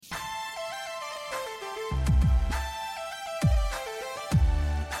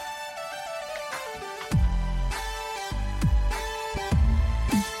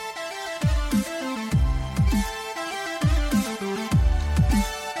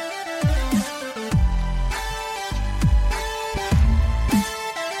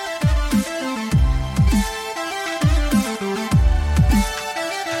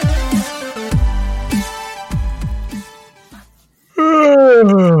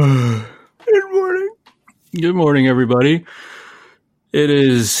Good morning, everybody. It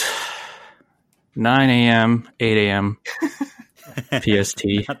is 9 a.m., 8 a.m. PST.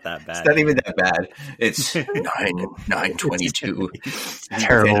 Not that bad. It's not even that bad. It's 9:22.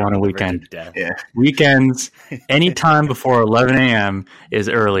 Terrible on a weekend. Yeah. Weekends, anytime before 11 a.m. is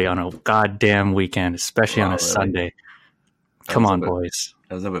early on a goddamn weekend, especially on a Sunday. Come on, boys.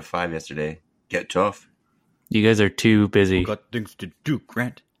 I was up at 5 yesterday. Get tough. You guys are too busy. We've got things to do,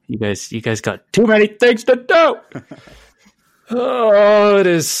 Grant. You guys got too many things to do. Oh, it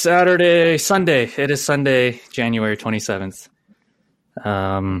is Sunday. It is Sunday, January 27th.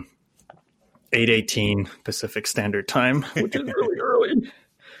 8:18 Pacific Standard Time, which is really early.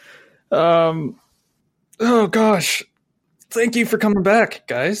 Oh gosh. Thank you for coming back,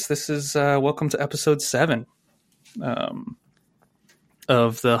 guys. This is welcome to episode 7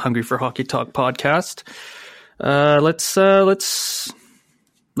 of the Hungry for Hockey Talk podcast.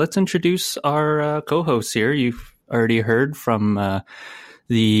 Let's introduce our co-hosts here. You've already heard from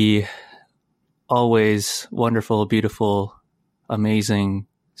the always wonderful, beautiful, amazing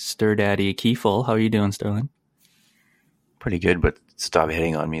Stir Daddy Keefel. How are you doing, Sterling? Pretty good, but stop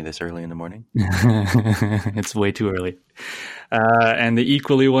hitting on me this early in the morning. It's way too early. And the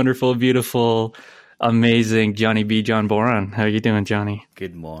equally wonderful, beautiful, amazing Johnny B. John Boron. How are you doing, Johnny?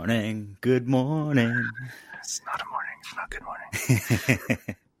 Good morning. Good morning. It's not a morning. It's not good morning.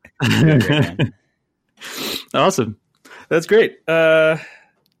 Great, Awesome. That's great. It'll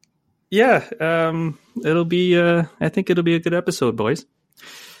be, I think it'll be a good episode, boys.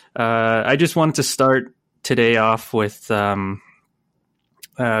 I just wanted to start today off with, so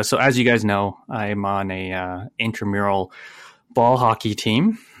as you guys know, I'm on a intramural ball hockey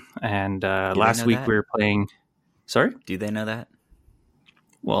team. And last week we were playing. Sorry? Do they know that?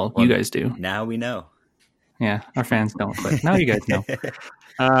 Well, you guys do. Now we know. Yeah, our fans don't, but now you guys know.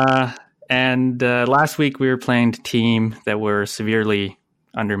 And last week we were playing a team that were severely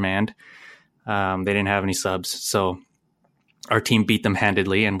undermanned. They didn't have any subs, so our team beat them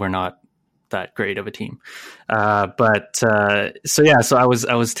handedly, and we're not that great of a team. So I was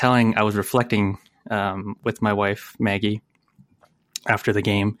reflecting with my wife Maggie after the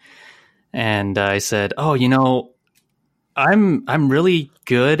game, and I said, "Oh, I'm really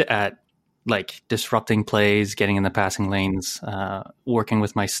good at like disrupting plays, getting in the passing lanes, working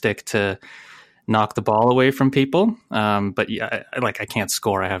with my stick to knock the ball away from people. But yeah, I can't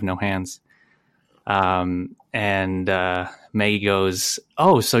score. I have no hands." And Maggie goes,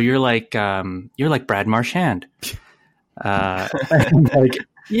 "Oh, so you're like Brad Marchand." I'm like,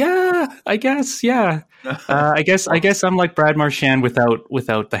 yeah, I guess. Yeah. I guess I'm like Brad Marchand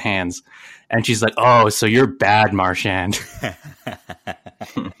without the hands. And she's like, "Oh, so you're bad Marchand."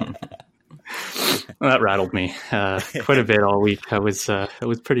 Well, that rattled me quite a bit all week. I was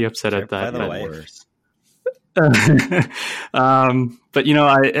pretty upset at that. By the way. But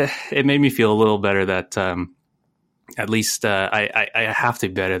it made me feel a little better that at least I have to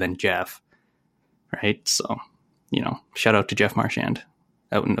be better than Jeff, right? So shout out to Jeff Marchand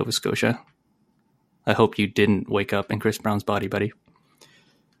out in Nova Scotia. I hope you didn't wake up in Chris Brown's body, buddy.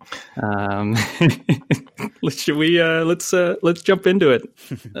 Let's jump into it.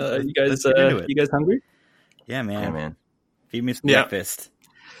 You guys hungry? Yeah, man. Yeah, man. Feed me some breakfast.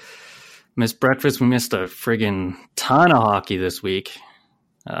 Missed breakfast. We missed a friggin' ton of hockey this week.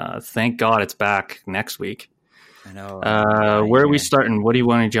 Thank God it's back next week. I know. Where are we starting? What do you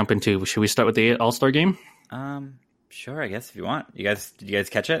want to jump into? Should we start with the All-Star game? Sure, I guess if you want. Did you guys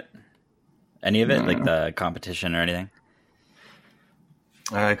catch it? Any of it? Like the competition or anything?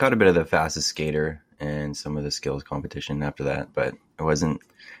 I caught a bit of the fastest skater and some of the skills competition after that, but it was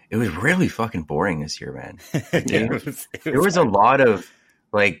really fucking boring this year, man. There was a lot of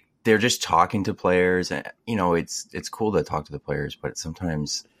like, they're just talking to players, and it's cool to talk to the players, but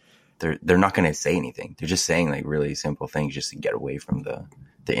sometimes they're not going to say anything. They're just saying like really simple things just to get away from the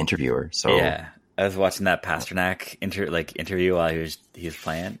interviewer. So yeah, I was watching that Pasternak interview while he was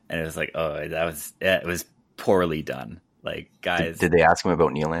playing, and it was like, it was poorly done. Like, guys, did they ask him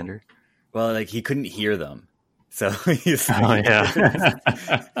about Nylander? Well, like he couldn't hear them, so he's like, oh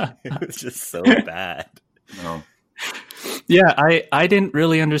yeah, it was just so bad. No. Yeah, I didn't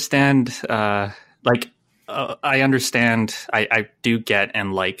really understand. I understand. I do get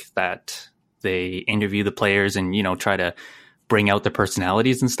and like that they interview the players and try to bring out the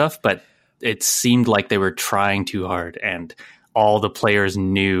personalities and stuff. But it seemed like they were trying too hard, and all the players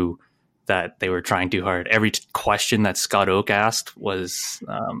knew that they were trying too hard. Every question that Scott Oak asked was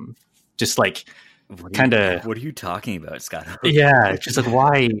just like kind of. What are you talking about, Scott? Yeah, just like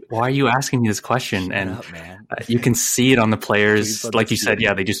why are you asking me this question? Shut and up, man. You can see it on the players, Please like you said.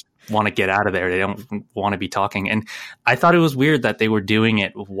 Yeah, they just want to get out of there. They don't want to be talking. And I thought it was weird that they were doing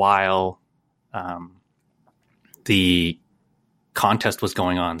it while the contest was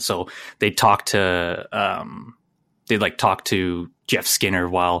going on. So they talked to talk to Jeff Skinner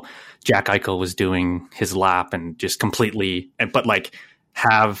while Jack Eichel was doing his lap, and just completely, but like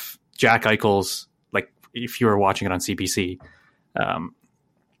have Jack Eichel's, like if you were watching it on CBC,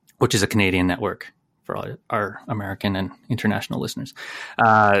 which is a Canadian network for all our American and international listeners,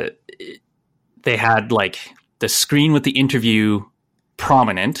 they had like the screen with the interview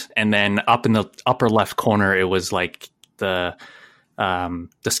prominent, and then up in the upper left corner, it was like the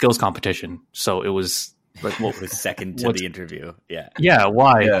skills competition. So it was like, what was second to the interview? Yeah.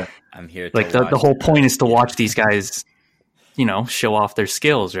 Why? Yeah. I'm here. Like the whole point is to watch these guys, show off their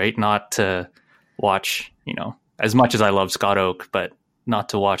skills, right? Not to watch, as much as I love Scott Oak, but not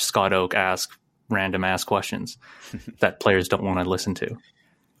to watch Scott Oak ask random ass questions that players don't want to listen to.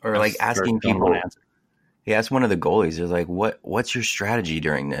 Or like asking people. He asked one of the goalies, "They're like, what's your strategy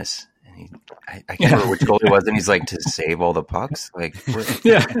during this?" And I can't remember which goalie it was, and he's like, "To save all the pucks." Like,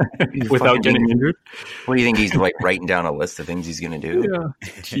 without getting injured. What do you think he's like writing down a list of things he's going to do? Yeah,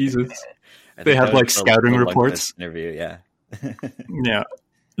 Jesus. They have like scouting reports. Interview, yeah. Yeah.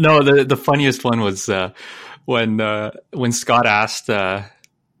 No, the funniest one was when Scott asked Connor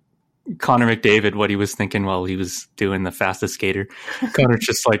McDavid what he was thinking while he was doing the fastest skater. Connor's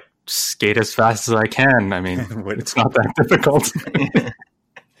just like, skate as fast as I can. I mean, it's not that difficult.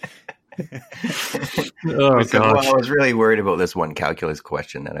 Oh gosh! Well, I was really worried about this one calculus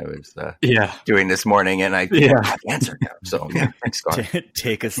question that I was doing this morning, and I got the answer now. So thanks, Scott.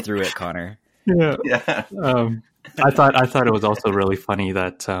 Take us through it, Connor. Yeah. I thought it was also really funny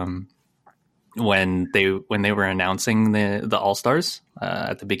that when they were announcing the All-Stars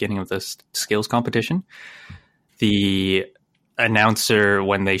at the beginning of this skills competition, the announcer,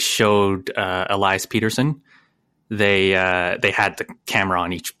 when they showed Elias Peterson, they had the camera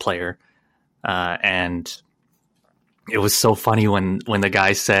on each player, and it was so funny when the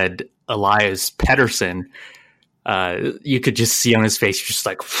guy said Elias Pettersson, you could just see on his face, just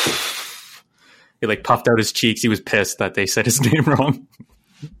like he like puffed out his cheeks. He was pissed that they said his name wrong.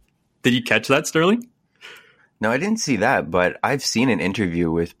 Did you catch that, Sterling? No, I didn't see that, but I've seen an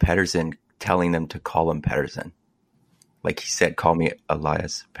interview with Pettersson telling them to call him Pettersson. Like he said, "Call me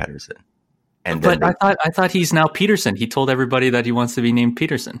Elias Pettersson." And but I thought he's now Peterson. He told everybody that he wants to be named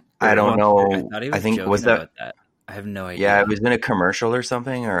Peterson. I don't know. I think was that. I have no idea. Yeah, it was in a commercial or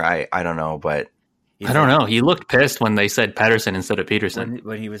something, or I don't know, but I don't know. He looked pissed when they said Pettersson instead of Peterson.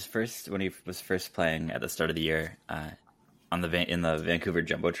 When he was first playing at the start of the year in the Vancouver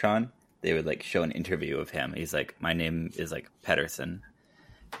Jumbotron, they would like show an interview of him. He's like, "My name is like Pettersson,"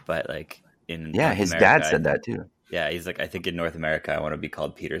 but like in his dad said that too. Yeah, he's like, "I think in North America I want to be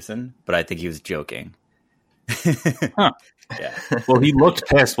called Peterson," but I think he was joking. Huh. Yeah. Well, he looked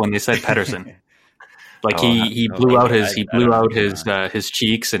pissed when they said Pettersson. Like he blew out his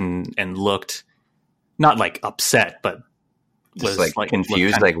cheeks and looked not like upset, but was like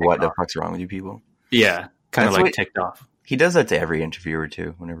confused. Like, what the fuck's wrong with you people? Yeah, kind of like ticked off. He does that to every interviewer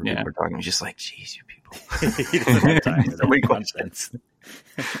too. Whenever people are talking, he's just like, "Jeez, you people." He doesn't have time for that nonsense.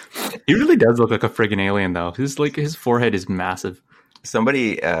 He really does look like a friggin' alien, though. His forehead is massive.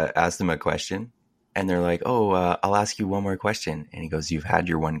 Somebody asked him a question, and they're like, "Oh, I'll ask you one more question." And he goes, "You've had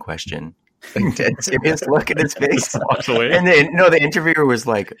your one question." Like, dead serious look at his face. And then, the interviewer was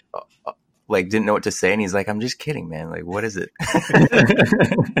like didn't know what to say, and he's like, "I'm just kidding, man. Like, what is it?"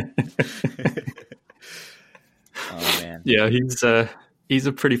 Oh man, yeah, he's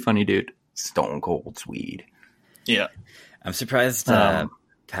a pretty funny dude. Stone cold Swede. Yeah. I'm surprised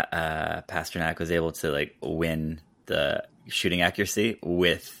Pasternak was able to like win the shooting accuracy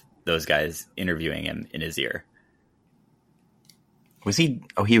with those guys interviewing him in his ear. Was he?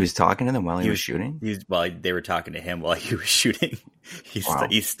 Oh, he was talking to them while he was shooting? They were talking to him while he was shooting.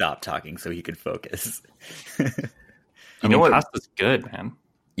 He stopped talking so he could focus. I mean, Pasta's good, man.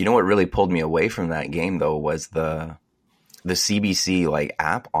 You know what really pulled me away from that game though was the CBC like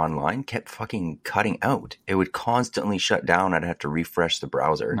app online kept fucking cutting out. It would constantly shut down. I'd have to refresh the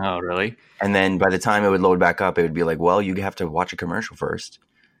browser. Oh, really? And then by the time it would load back up, it would be like, "Well, you have to watch a commercial first."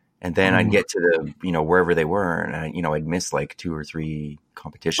 And then I'd get to the, wherever they were, and I'd miss like 2 or 3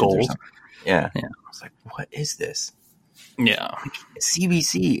 competitions or something. Yeah. I was like, "What is this?" Yeah.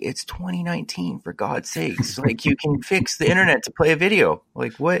 CBC, it's 2019, for God's sakes. Like, you can fix the internet to play a video.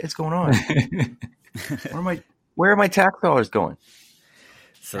 Like, what is going on? Where are my tax dollars going?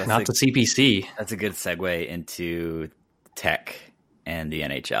 So that's not the CPC. That's a good segue into tech and the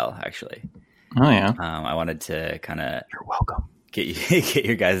NHL, actually. Oh yeah. I wanted to kind of You're welcome. Get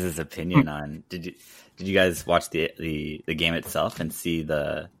your guys' opinion on. Did you guys watch the game itself and see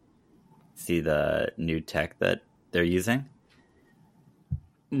the new tech that they're using?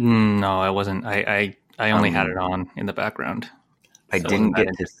 No, I wasn't. I only had it on in the background. I didn't get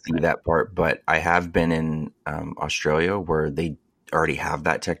to see that part, but I have been in Australia where they already have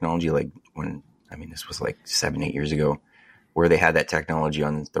that technology. Like this was like 7-8 years ago, where they had that technology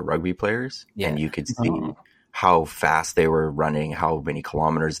on the rugby players, and you could see how fast they were running, how many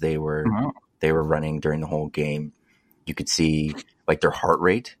kilometers they were running during the whole game. You could see like their heart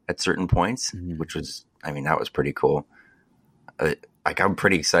rate at certain points, which was, that was pretty cool. I'm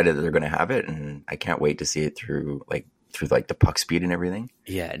pretty excited that they're going to have it, and I can't wait to see it through the puck speed and everything.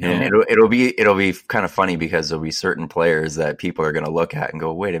 Yeah, no. And it'll be kind of funny because there'll be certain players that people are going to look at and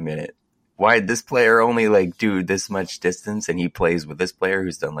go, wait a minute, why did this player only do this much distance, and he plays with this player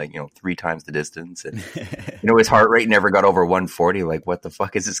who's done 3 times the distance, and his heart rate never got over 140. Like, what the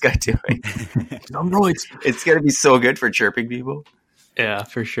fuck is this guy doing? It's going to be so good for chirping people. Yeah,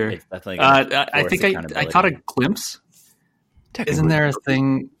 for sure. It's definitely I think I caught a glimpse. Isn't there a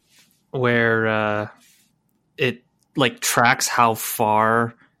thing where it tracks how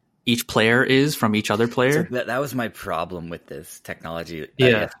far each player is from each other player? So that was my problem with this technology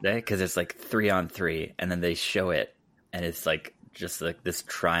yesterday, because it's 3-on-3, and then they show it, and it's just this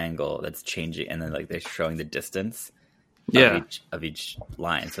triangle that's changing, and then they're showing the distance of each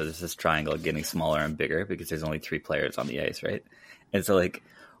line. So there's this triangle getting smaller and bigger because there's only 3 players on the ice, right? And so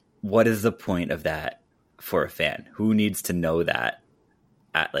what is the point of that for a fan? Who needs to know that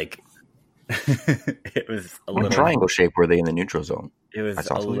at it was a little triangle shape. Were they in the neutral zone? It was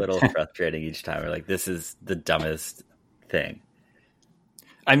a little frustrating each time. We're this is the dumbest thing.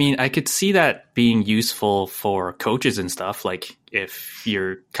 I could see that being useful for coaches and stuff. If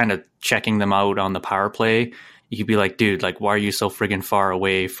you're kind of checking them out on the power play, you could be like, dude, why are you so friggin' far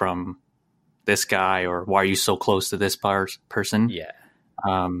away from this guy? Or why are you so close to this person? Yeah.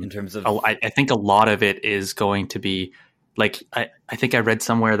 In terms of, I think a lot of it is going to be I think I read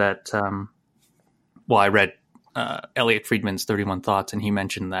somewhere that, I read Elliot Friedman's 31 Thoughts, and he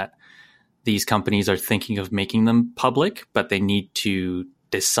mentioned that these companies are thinking of making them public, but they need to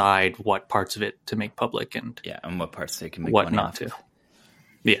decide what parts of it to make public and what parts they can make what money not off to. of.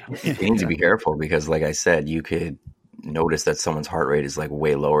 Yeah. You need to be careful because, like I said, you could notice that someone's heart rate is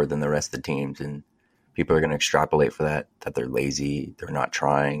way lower than the rest of the teams, and people are going to extrapolate for that they're lazy, they're not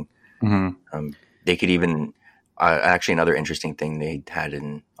trying. Mm-hmm. They could even actually, another interesting thing they had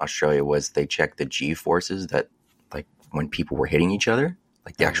in Australia was they checked the G forces that when people were hitting each other,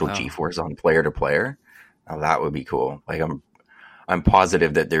 the actual G force on player to player. Now that would be cool. I'm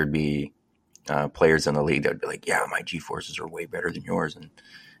positive that there'd be players in the league that would be like, yeah, my G forces are way better than yours, and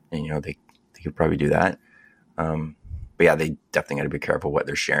they could probably do that. But yeah, they definitely got to be careful what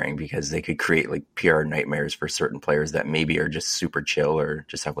they're sharing, because they could create PR nightmares for certain players that maybe are just super chill or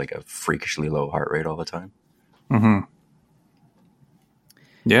just have a freakishly low heart rate all the time. Mm-hmm.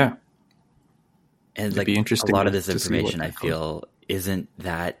 Yeah. And It'd be interesting a lot of this information, I feel, isn't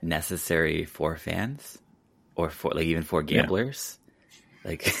that necessary for fans or for even for gamblers.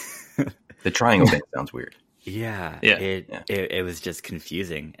 The triangle thing sounds weird. Yeah. It was just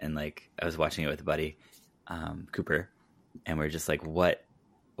confusing. And I was watching it with a buddy, Cooper, and we're just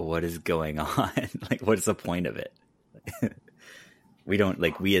what is going on? What is the point of it? We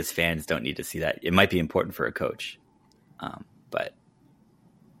don't we as fans don't need to see that. It might be important for a coach. But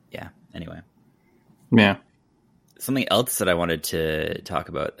yeah, anyway. Yeah. Something else that I wanted to talk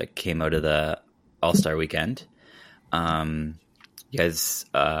about that came out of the All-Star weekend. You guys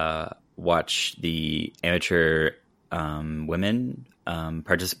watch the amateur women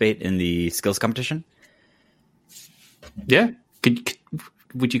participate in the skills competition? Yeah.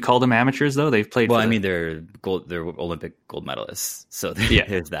 Would you call them amateurs though? They've played. Well, they're Olympic gold medalists, so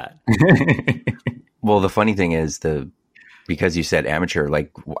there's that. Well, the funny thing is because you said amateur,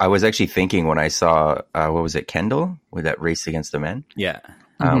 I was actually thinking when I saw what was it, Kendall with that race against the men? Yeah.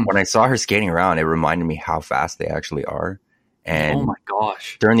 When I saw her skating around, it reminded me how fast they actually are. And oh my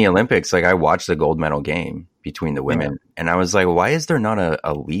gosh! During the Olympics, I watched the gold medal game between the women, and I was like, why is there not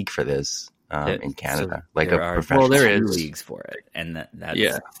a league for this in Canada? So there a professional there is leagues for it, and that's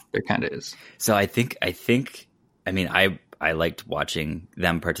there kind of is. So I think I liked watching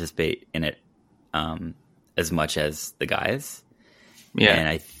them participate in it as much as the guys. Yeah, and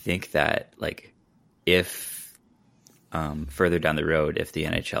I think that if further down the road, if the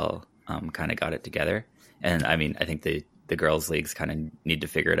NHL kind of got it together, and I think the the girls' leagues kind of need to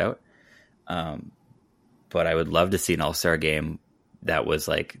figure it out. But I would love to see an all-star game that was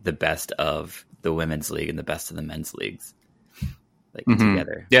like the best of the women's league and the best of the men's leagues, like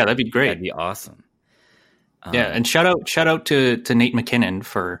together. Yeah, that'd be great. That'd be awesome. Yeah, and shout out to Nate McKinnon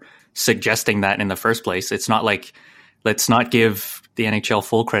for suggesting that in the first place. It's not like, let's not give the NHL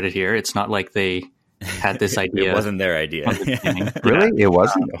full credit here. It's not like they had this idea. It wasn't their idea. Really? It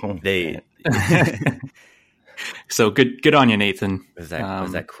wasn't? They So good on you, Nathan. was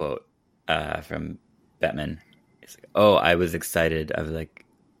that quote from Bettman. He's like, "Oh, I was excited. I was like,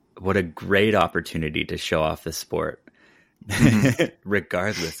 what a great opportunity to show off the sport,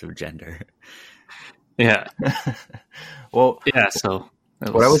 regardless of gender." Yeah. Well, yeah. So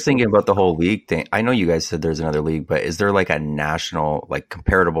what I was thinking about the whole league thing, I know you guys said there's another league, but is there like a national, like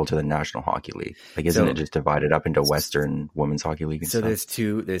comparable to the National Hockey League? Like, isn't it just divided up into Western Women's Hockey League? And so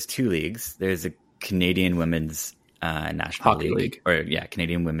stuff? there's two leagues. There's a Canadian Women's National Hockey League, or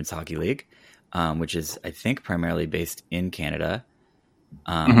Canadian Women's Hockey League, which is, I think, primarily based in Canada.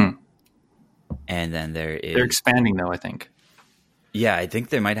 And then they're expanding though, I think. Yeah, I think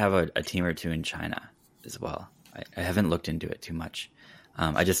they might have a team or two in China as well. I haven't looked into it too much.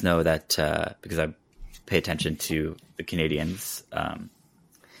 I just know that because I pay attention to the Canadians,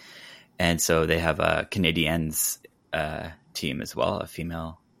 and so they have a Canadiens team as well, a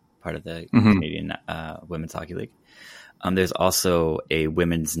female part of the Canadian Women's Hockey League. There's also a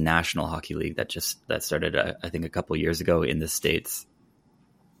Women's National Hockey League that started, I think, a couple years ago in the States.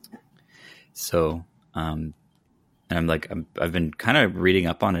 So, and I've been kind of reading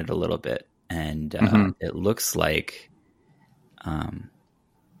up on it a little bit, and it looks like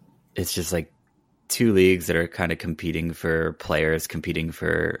it's just like two leagues that are kind of competing for players, competing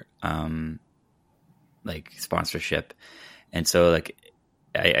for like sponsorship, and so like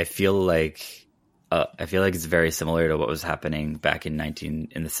I feel like it's very similar to what was happening back in the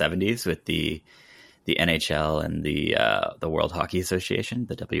 70s with the NHL and the World Hockey Association,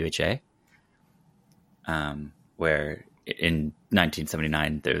 the WHA. Where in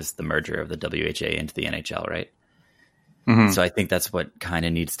 1979 there's the merger of the WHA into the NHL, right? So I think that's what kind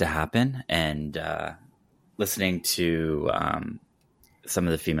of needs to happen. And listening to some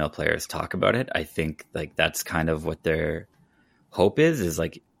of the female players talk about it, I think like that's kind of what their hope is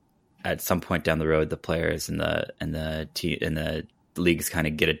like at some point down the road, the players and the leagues kind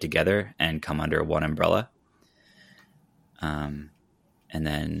of get it together and come under one umbrella. And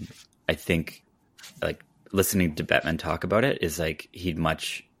then I think like listening to Bettman talk about it is like he'd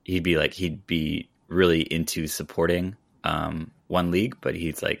be really into supporting one league, but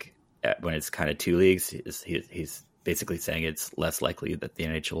he's like when it's kind of two leagues, he's basically saying it's less likely that the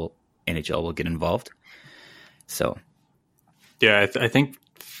NHL will get involved. So yeah, I think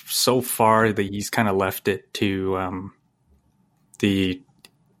so far that he's kind of left it to the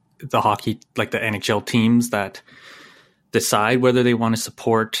hockey, like the NHL teams that decide whether they want to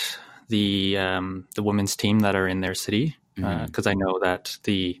support the women's team that are in their city, because I know that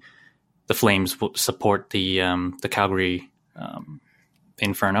the Flames will support the Calgary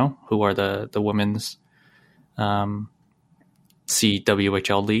Inferno, who are the women's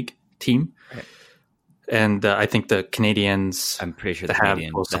CWHL league team, right. And I think the Canadians, I'm pretty sure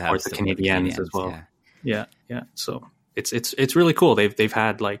will support the Canadians as well. Yeah. So it's really cool. They've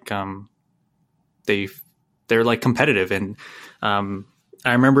had like they're like competitive, and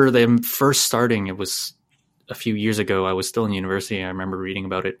I remember them first starting. It was a few years ago. I was still in university. I remember reading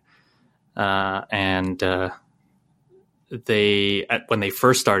about it. And when they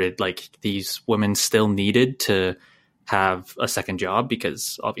first started, like these women still needed to have a second job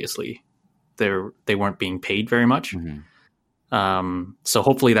because obviously they weren't being paid very much. So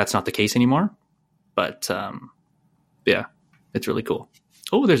hopefully that's not the case anymore. But yeah, it's really cool.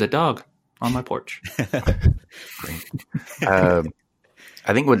 Oh, there's a dog on my porch. Great.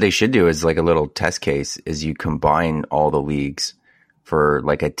 I think what they should do is like a little test case is you combine all the leagues for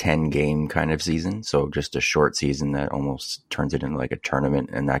like a 10 game kind of season. So just a short season that almost turns it into like a tournament,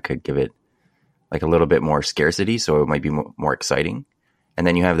 and that could give it like a little bit more scarcity. So it might be more exciting. And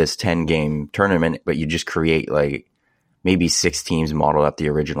then you have this 10 game tournament, but you just create like maybe 6 teams modeled up the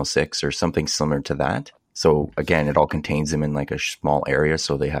original 6 or something similar to that. So again, it all contains them in like a small area.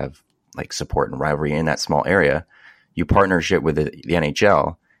 So they have like support and rivalry in that small area. You partnership with the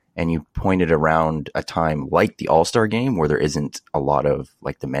NHL, and you point it around a time like the All-Star game where there isn't a lot of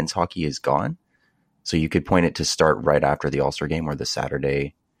like the men's hockey is gone. So you could point it to start right after the All-Star game or the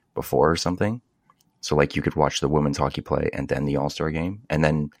Saturday before or something. So like you could watch the women's hockey play and then the All-Star game, and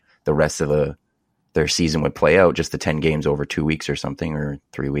then the rest of their season would play out, just the 10 games over 2 weeks or something, or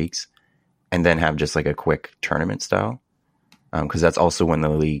 3 weeks, and then have just like a quick tournament style. because that's also when the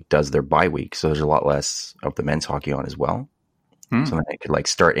league does their bye week. So there's a lot less of the men's hockey on as well. So then it could like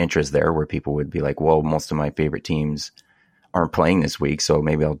start interest there where people would be like, well, most of my favorite teams aren't playing this week, so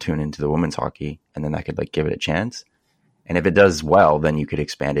maybe I'll tune into the women's hockey, and then I could like give it a chance. And if it does well, then you could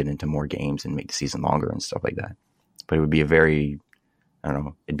expand it into more games and make the season longer and stuff like that. But it would be a very, I don't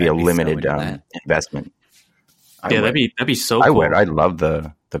know, it'd be a limited investment. That'd be so cool. I would. I loved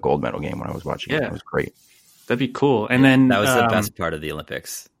the gold medal game when I was watching it. It was great. That'd be cool. And then that was the best part of the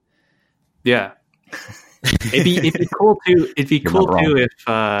Olympics. Yeah. It'd be cool too. It'd be cool too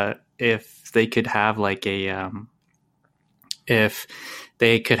if they could have like a if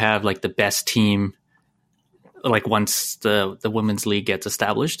they could have like the best team. Like once the women's league gets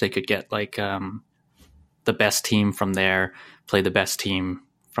established, they could get like the best team from there, play the best team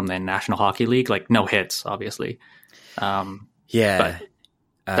from the National Hockey League. Like no hits, obviously. But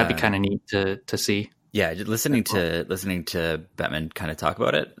that'd be kind of neat to see. Yeah, listening to Bettman kind of talk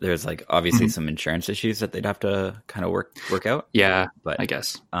about it, there's like obviously some insurance issues that they'd have to kind of work out. Yeah, but I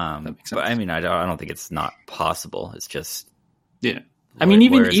guess that makes sense. But I mean, I don't think it's not possible. It's just I mean,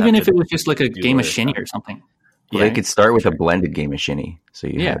 even if it was just like a game of shinny or something. Well, they could start with a blended game of shinny, so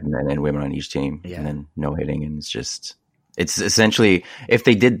you have men and women on each team, and then no hitting, and it's essentially if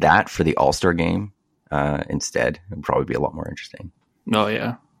they did that for the All-Star game instead, it would probably be a lot more interesting. Oh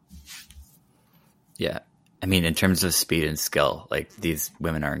yeah. Yeah. I mean, in terms of speed and skill, like these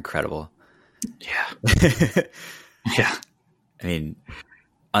women are incredible. Yeah. Yeah. I mean,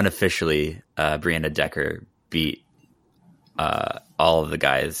 unofficially, Brianna Decker beat all of the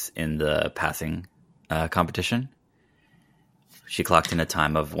guys in the passing competition. She clocked in a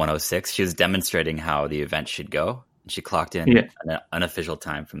time of 1:06. She was demonstrating how the event should go. She clocked in an unofficial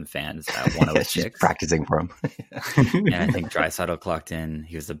time from the fans at 1:06. She's practicing for him. And I think Draisaitl clocked in.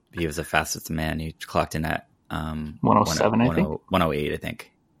 He was the fastest man. He clocked in at 1:07, I think. 1:08, I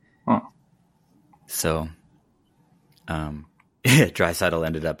think. Oh. So, Draisaitl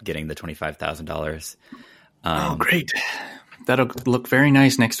ended up getting the $25,000. Oh, great! That'll look very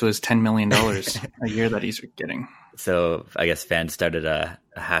nice next to his $10 million a year that he's getting. So I guess fans started a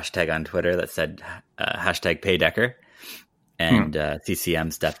hashtag on Twitter that said hashtag pay Decker. And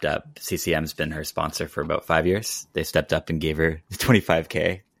CCM stepped up. CCM's been her sponsor for about 5 years. They stepped up and gave her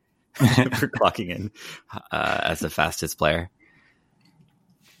 $25,000 for clocking in as the fastest player.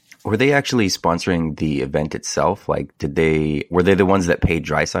 Were they actually sponsoring the event itself? Like, were they the ones that paid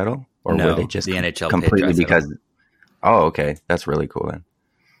Draisaitl? Or no, were they just the NHL completely because... Oh, okay. That's really cool then.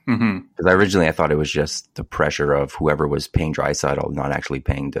 Because originally I thought it was just the pressure of whoever was paying Draisaitl not actually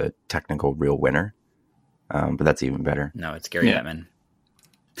paying the technical real winner. But that's even better. No, it's Gary Bettman.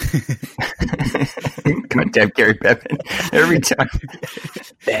 Goddamn Gary Bettman. Every time.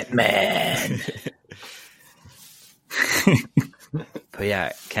 Bettman. But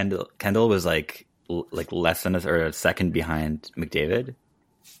yeah, Kendall was like less than a second behind McDavid.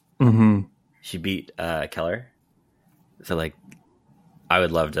 She beat Keller. So like, I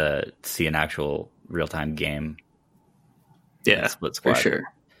would love to see an actual real-time game. Yeah, split squad. For sure.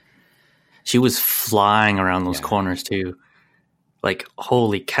 She was flying around those corners too. Like,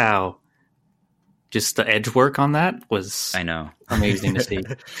 holy cow. Just the edge work on that was amazing to see.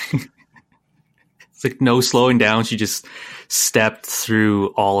 It's like no slowing down. She just stepped through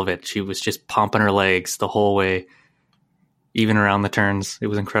all of it. She was just pumping her legs the whole way, even around the turns. It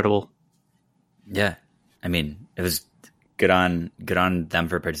was incredible. Yeah. I mean, it was good on them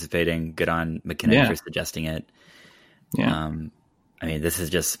for participating. Good on McKinnon for suggesting it. Yeah. I mean, this has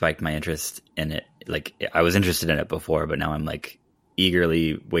just spiked my interest in it. Like, I was interested in it before, but now I'm like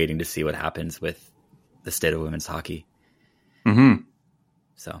eagerly waiting to see what happens with the state of women's hockey.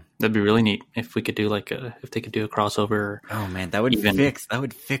 So that'd be really neat if we could do if they could do a crossover. Oh man, that would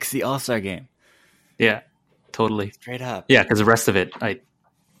fix the All-Star game. Yeah, totally. Straight up. Yeah, because the rest of it, I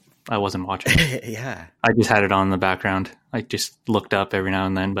wasn't watching. Yeah. I just had it on in the background. I just looked up every now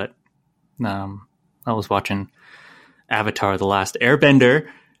and then, but I was watching Avatar: The Last Airbender,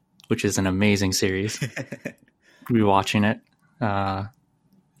 which is an amazing series. Rewatching it. I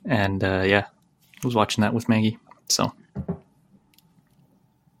was watching that with Maggie. So,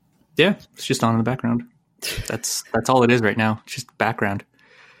 yeah, it's just on in the background. That's all it is right now. It's just background.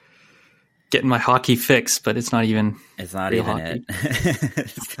 Getting my hockey fix, but it's not even hockey.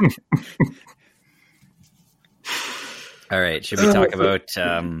 It. All right, should we talk about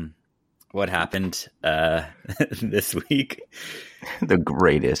what happened this week? The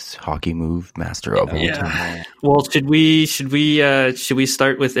greatest hockey move master of all time. Well, should we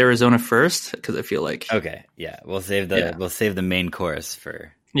start with Arizona first? Because I feel like we'll save the main chorus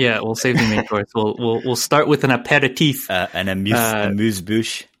for Yeah, we'll save the main course. We'll start with an aperitif. An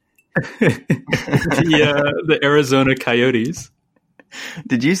amuse-bouche. The Arizona Coyotes.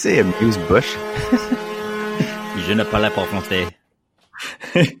 Did you say amuse bush? Je ne parle pas français.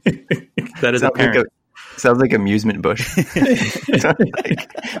 That is apparent. Sounds like amusement bush.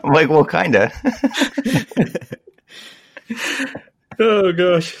 I'm like, well, kinda. Oh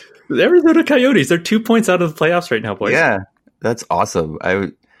gosh, the Arizona Coyotes. They're 2 points out of the playoffs right now, boys. Yeah, that's awesome.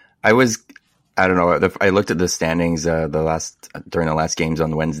 I don't know. I looked at the standings during the last games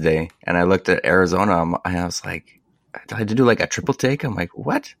on Wednesday, and I looked at Arizona, and I was like, I had to do like a triple take. I'm like,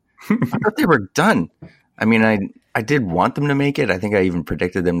 what? I thought they were done. I mean, I did want them to make it. I think I even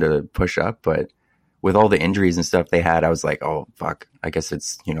predicted them to push up, but with all the injuries and stuff they had, I was like, oh fuck. I guess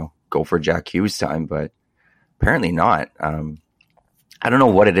it's go for Jack Hughes time, but apparently not. I don't know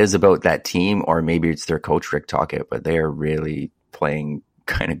what it is about that team, or maybe it's their coach Rick Tocchet, but they are really playing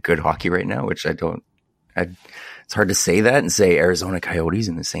kind of good hockey right now, which it's hard to say that and say Arizona Coyotes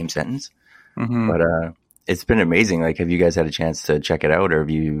in the same sentence. Mm-hmm. But it's been amazing. Like, have you guys had a chance to check it out, or have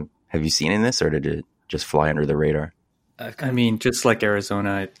you seen in this, or did it just fly under the radar? I mean, just like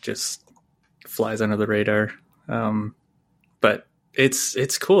Arizona, it just flies under the radar. But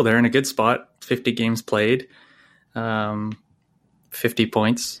it's cool. They're in a good spot. 50 games played, 50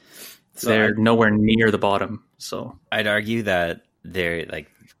 points. So they're nowhere near the bottom. So I'd argue that they're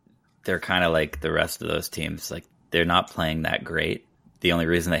kind of like the rest of those teams. Like, they're not playing that great. The only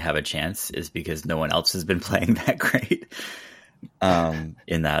reason they have a chance is because no one else has been playing that great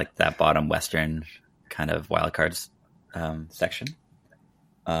in that bottom Western kind of wild cards section.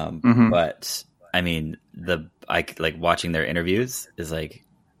 But I mean, like watching their interviews is like,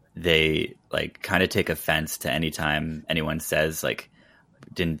 they like kind of take offense to any time anyone says like,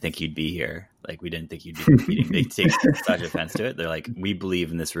 didn't think you'd be here. Like, we didn't think you'd be competing. They take such offense to it. They're like, we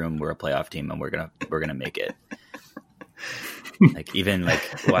believe in this room. We're a playoff team, and we're gonna make it. Like, even like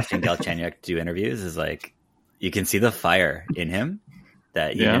watching Galchenyuk do interviews is like, you can see the fire in him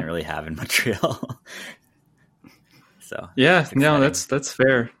that he didn't really have in Montreal. So yeah, no, that's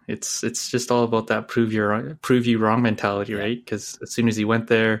fair. It's just all about that prove you wrong mentality, right? Because as soon as he went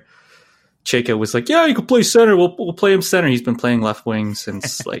there, Chayka was like, "Yeah, you can play center. We'll play him center." He's been playing left wing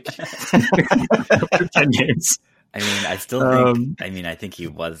since like 10 years. I mean, I still think. I think he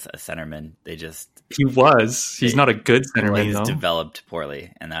was a centerman. He's not a good centerman. He's though. developed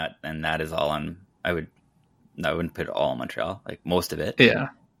poorly, and that is all on. I wouldn't put it all on Montreal. Like, most of it. Yeah.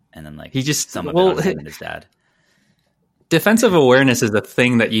 And then like he just some of it on him and his dad. Defensive awareness is a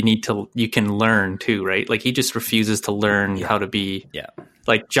thing that you can learn too, right? Like, he just refuses to learn how to be. Yeah.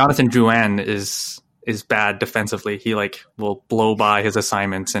 Like, Jonathan Drouin is bad defensively. He like will blow by his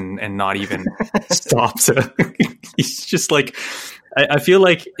assignments and not even stop to. He's just like, I feel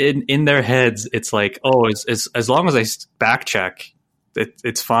like in their heads it's like, oh, as long as I back check,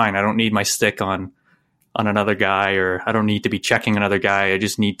 it's fine. I don't need my stick on another guy, or I don't need to be checking another guy. I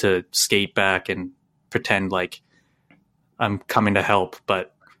just need to skate back and pretend like I'm coming to help.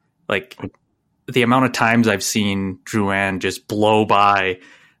 But like, the amount of times I've seen Drouin just blow by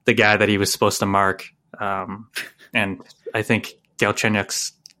the guy that he was supposed to mark. And I think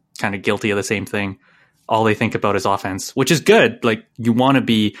Galchenyuk's kind of guilty of the same thing. All they think about is offense, which is good. Like, you want to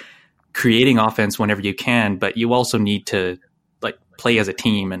be creating offense whenever you can, but you also need to like play as a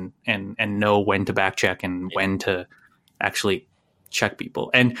team and know when to back check and when to actually check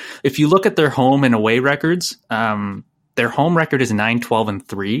people. And if you look at their home and away records, their home record is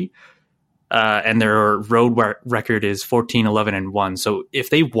 9-12-3. And their road record is 14-11-1. So if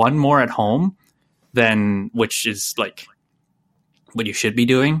they won more at home, then, which is like what you should be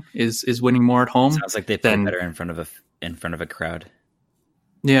doing, is winning more at home. Sounds like they play better in front of a crowd.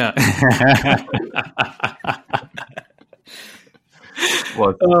 Yeah.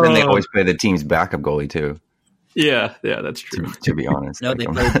 Well, then they always play the team's backup goalie too. Yeah, that's true. To be honest, no, they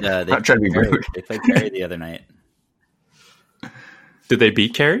played. Not trying to be rude. They played Carey the other night. Did they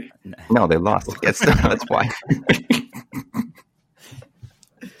beat Carey? No, they lost. That's why.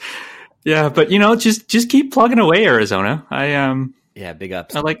 Yeah, but just keep plugging away, Arizona. Big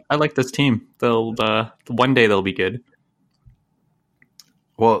ups. I like this team. They'll one day they'll be good.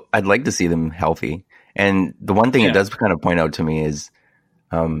 Well, I'd like to see them healthy. And the one thing it does kind of point out to me is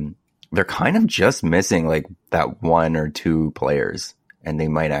they're kind of just missing like that one or two players, and they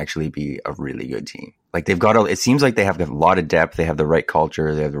might actually be a really good team. Like, it seems like they have a lot of depth. They have the right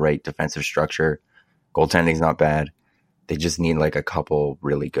culture. They have the right defensive structure. Goaltending's not bad. They just need like a couple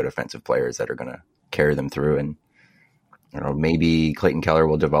really good offensive players that are going to carry them through. And maybe Clayton Keller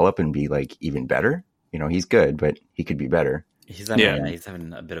will develop and be like even better. He's good, but he could be better. He's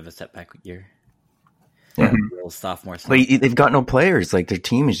having a bit of a setback year. Yeah. Little sophomore. But they've got no players. Like their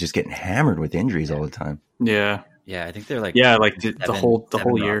team is just getting hammered with injuries all the time. Yeah. Yeah, I think they're like the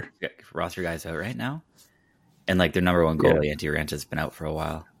whole year. Roster guys out right now, and like their number one goalie, Antti Raanta, has been out for a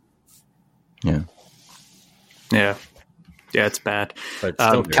while. Yeah. It's bad. But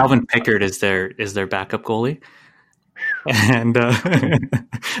still Calvin Pickard is their backup goalie, and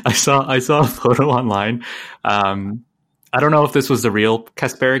I saw a photo online. I don't know if this was the real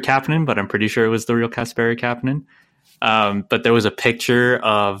Kasperi Kapanen, but I'm pretty sure it was the real Kasperi Kapanen. But there was a picture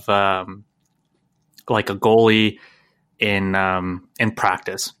of like a goalie in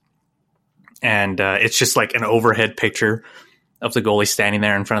practice, and it's just like an overhead picture of the goalie standing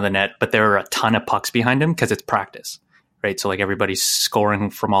there in front of the net. But there are a ton of pucks behind him because it's practice, right? So like everybody's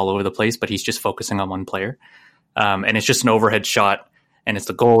scoring from all over the place, but he's just focusing on one player, and it's just an overhead shot, and it's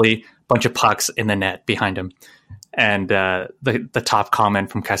the goalie, bunch of pucks in the net behind him. And the top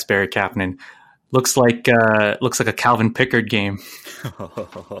comment from Kasperi Kapanen looks like a Calvin Pickard game.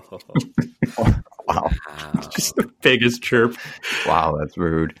 Wow. Just the biggest chirp. Wow, that's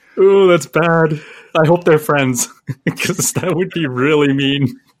rude. Oh, that's bad. I hope they're friends because that would be really mean.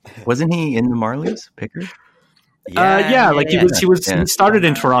 Wasn't he in the Marlies, Pickard? He started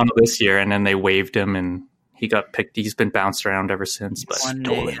in Toronto this year, and then they waived him, and he got picked. He's been bounced around ever since. But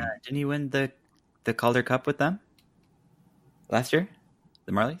didn't he win the Calder Cup with them last year?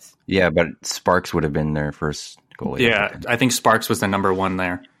 The Marlies? Yeah, but Sparks would have been their first goalie. Yeah, I think Sparks was the number one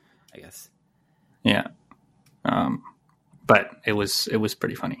there. I guess. Yeah, but it was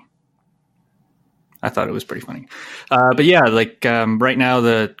pretty funny. I thought it was pretty funny. But yeah, like right now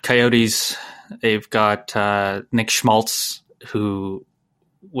the Coyotes, they've got Nick Schmaltz, who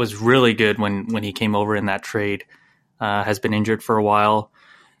was really good when he came over in that trade, has been injured for a while.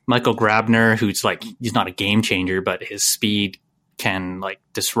 Michael Grabner, who's like, he's not a game changer, but his speed can like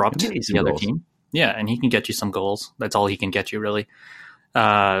disrupt the other team. Yeah, and he can get you some goals. That's all he can get you, really.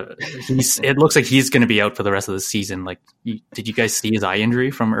 It looks like he's going to be out for the rest of the season. Like, did you guys see his eye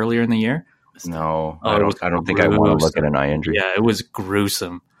injury from earlier in the year? No, I don't think I want to look at an eye injury. Yeah, it was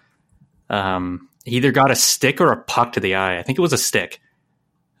gruesome. He either got a stick or a puck to the eye. I think it was a stick.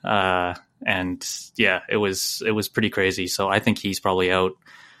 And yeah, it was pretty crazy. So I think he's probably out.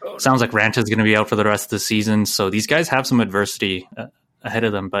 Sounds like Ranta's going to be out for the rest of the season. So these guys have some adversity ahead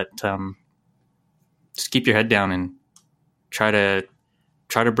of them, but just keep your head down and try to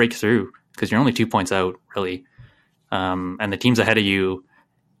break through, because you're only 2 points out, really. And the teams ahead of you,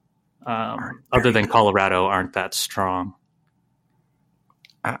 other than Colorado, aren't that strong.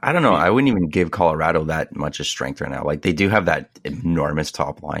 I don't know. I wouldn't even give Colorado that much of strength right now. Like, they do have that enormous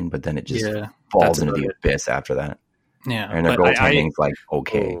top line, but then it just falls into the abyss after that. Yeah, and their goaltending's like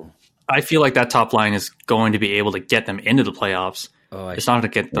okay. I feel like that top line is going to be able to get them into the playoffs. It's not going to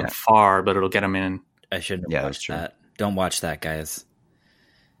get them far, but it'll get them in. I shouldn't have watched that. Don't watch that, guys.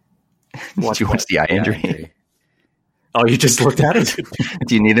 Did you watch the eye injury? Oh, you just looked at it?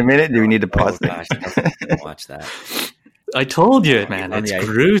 Do you need a minute? Do we need to pause? Don't watch that. I told you, man. It's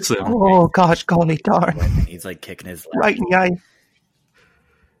gruesome. Oh, gosh, golly darn. He's like kicking his leg. Right in the eye.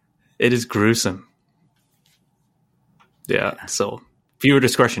 It is gruesome. Yeah, so viewer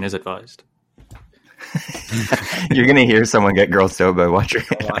discretion is advised. You're going to hear someone get girl so by watching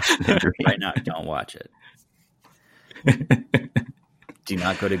right now. Don't watch it. Do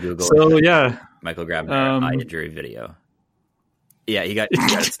not go to Google. So, yeah. Michael Grabner eye injury video. Yeah, he got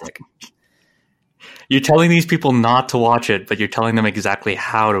a stick. You're telling these people not to watch it, but you're telling them exactly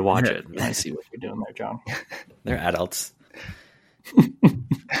how to watch it. I see what you're doing there, John. They're adults.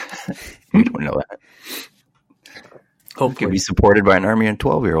 We don't know that. Hopefully. Could be supported by an army of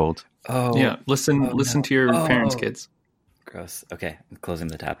 12-year-olds. Oh, yeah. Listen to your parents, kids. Gross. Okay, I'm closing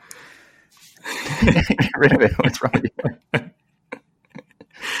the tab. Get rid of it. What's wrong with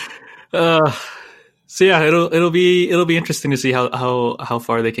you? So yeah, it'll be interesting to see how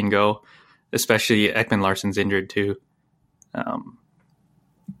far they can go, especially Ekman Larsson's injured too.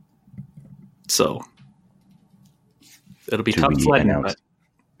 So it'll be tough sledding, but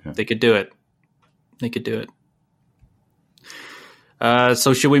they could do it. They could do it.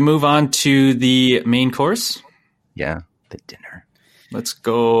 So should we move on to the main course? Yeah, the dinner. Let's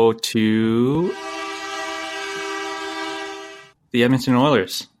go to the Edmonton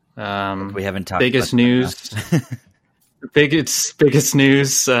Oilers. We haven't talked biggest about news. biggest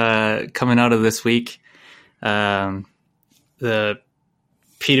news coming out of this week. The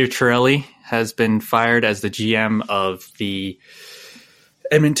Peter Chiarelli has been fired as the GM of the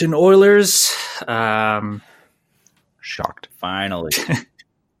Edmonton Oilers. Shocked. Finally.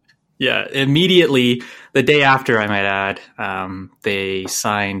 Yeah, immediately the day after, I might add, they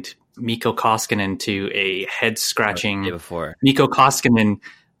signed Mikko Koskinen to a head-scratching. The day before. Mikko Koskinen,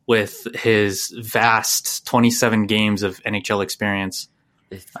 with his vast 27 games of NHL experience,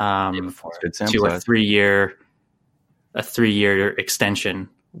 The day before. Good to sample a size. 3-year extension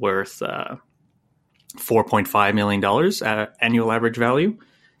worth $4.5 million annual average value.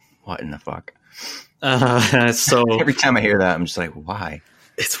 What in the fuck? So Every time I hear that, I'm just like, why?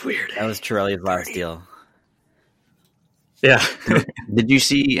 it's weird. That was Chiarelli's last deal. Yeah. Did you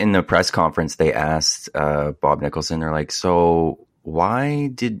see in the press conference they asked Bob Nicholson? They're like, so why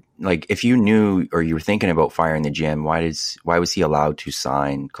did, like, if you knew or you were thinking about firing the GM, why was he allowed to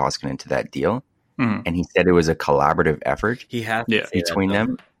sign Koskinen to that deal? Mhm. And he said it was a collaborative effort He has Yeah. to say between that, though.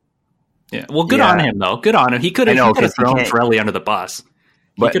 them. Yeah. Well, good Yeah. on him, though. Good on him. He could I have know, 'cause he thrown can't- Chiarelli under the bus.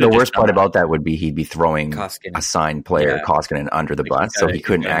 But could the have worst just part done that. about that would be he'd be throwing Koskinen. a signed player, Yeah. Koskinen, under the Like, bus, he's so gotta- he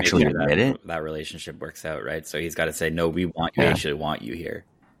couldn't he's gotta actually make sure admit it. that relationship works out, right? So he's got to say, no, we want you. Yeah. We actually want you here.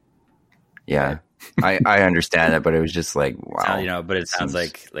 Yeah, I understand that, but it was just like, wow. You know, but it sounds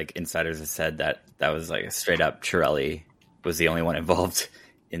Seems- like insiders have said that was like a straight up Chiarelli was the only one involved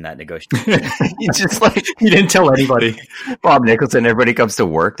in that negotiation. He's just like He didn't tell anybody. Bob Nicholson. Everybody comes to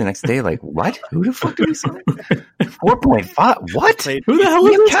work the next day, like, what? Who the fuck did we sign? 4.5? What? Played Who the hell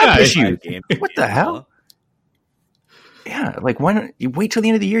We is have this cap guy? issue. 5 games. What the hell? Yeah, like, why don't you wait till the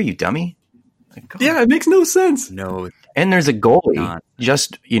end of the year, you dummy? Like, God. Yeah, it makes no sense. No, And there's a goalie Not.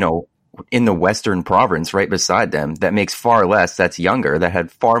 just, in the Western Province right beside them that makes far less, that's younger, that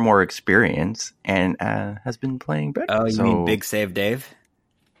had far more experience and has been playing better. oh, you So, mean Big Save Dave?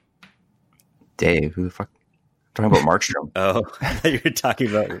 Dave, who the fuck? Talking about Markstrom. Oh, I thought you were talking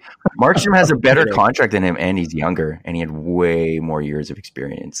about. Markstrom has a better Kidding. contract than him, and he's younger, and he had way more years of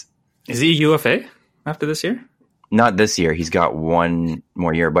experience. Is he UFA after this year? Not this year. He's got one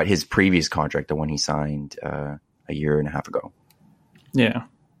more year, but his previous contract, the one he signed a year and a half ago. Yeah.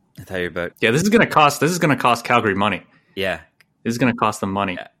 I thought you were about. Yeah, this is gonna cost Calgary money. Yeah, This is gonna cost them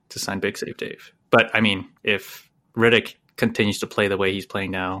money Yeah. to sign Big Save Dave. But I mean, if Riddick continues to play the way he's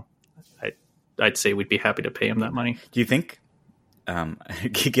playing now, I'd say we'd be happy to pay him that money. do you think?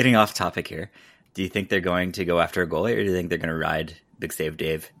 Getting off topic here. Do you think they're going to go after a goalie, or do you think they're going to ride Big Save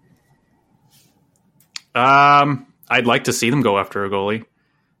Dave? I'd like to see them go after a goalie.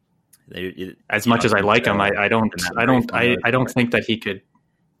 As Much as I like him, I don't think that he could.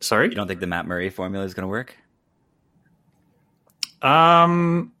 Sorry. You don't think the Matt Murray formula is going to work?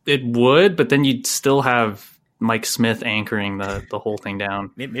 It would, but then you'd still have Mike Smith anchoring the whole thing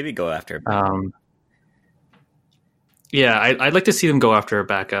down. Maybe go after. Yeah, I'd like to see them go after a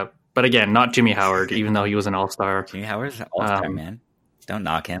backup, but again, not Jimmy Howard, even though he was an all-star. Jimmy Howard's an all-star, man. Don't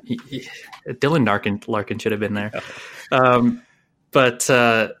knock him. Dylan Larkin should have been there. But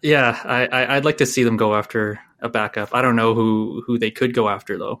I'd like to see them go after a backup. I don't know who they could go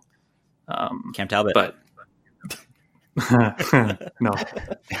after though. Cam Talbot. But no.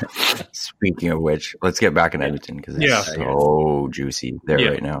 Speaking of which, let's get back in Edmonton because it's Yeah. so juicy there Yeah.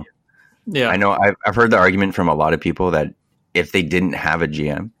 right now. Yeah, I know I've heard the argument from a lot of people that if they didn't have a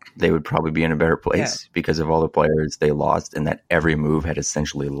GM, they would probably be in a better place because of all the players they lost and that every move had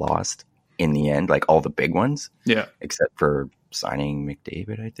essentially lost in the end, like all the big ones, yeah. except for signing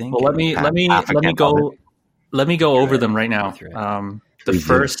McDavid, I think. Well, let me go over them right now. Through it. The Please do.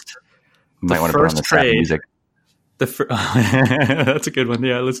 first, Might the want to put on first the sad trade- music. that's a good one.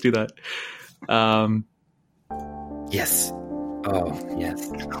 Yeah, let's do that. Yes. Oh, yes.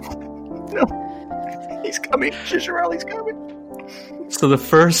 No, he's coming. Chiarelli's coming. So the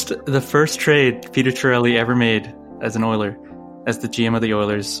first trade Peter Chiarelli ever made as an Oiler, as the GM of the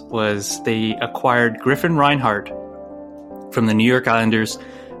Oilers, was they acquired Griffin Reinhart from the New York Islanders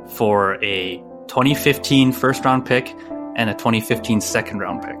for a 2015 first round pick and a 2015 second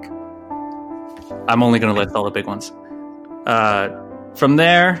round pick. I'm only going to list all the big ones. From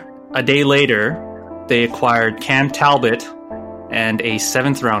there, a day later, they acquired Cam Talbot and a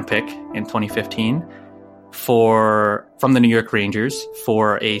 7th round pick in 2015 from the New York Rangers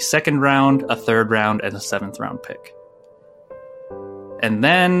for a 2nd round, a 3rd round, and a 7th round pick. And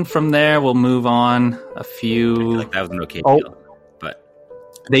then from there, we'll move on a I feel few. like that was an okay Oh. deal. But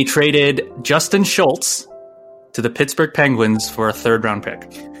They traded Justin Schultz to the Pittsburgh Penguins for a 3rd round pick.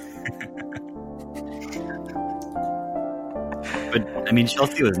 I mean,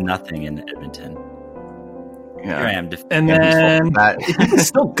 Chelsea was nothing in Edmonton. Here I Yeah, am. And then that, he was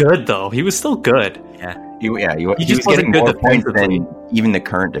still good, though. He was still good. he was just getting wasn't good more points defensively. than even the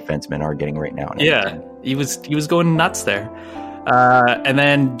current defensemen are getting right now. in Yeah, Edmonton. he was going nuts there. And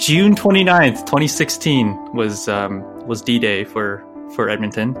then June 29th, 2016 was D-Day for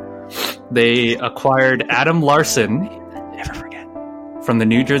Edmonton. They acquired Adam Larson, Never forget. from the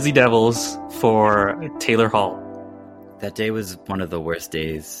New Jersey Devils for Taylor Hall. That day was one of the worst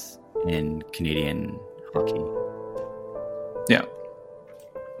days in Canadian hockey. Yeah.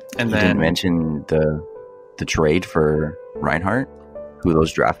 And You then didn't mention the trade for Reinhardt, who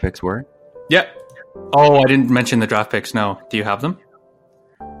those draft picks were. yeah. Oh, I didn't mention the draft picks. No. Do you have them?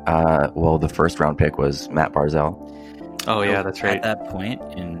 Well, the first round pick was Matt Barzal. Oh, yeah, that's right. At that point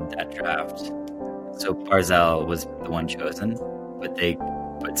in that draft, so Barzal was the one chosen,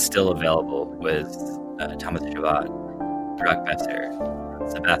 but still available was Thomas Chabot, Brock Besser,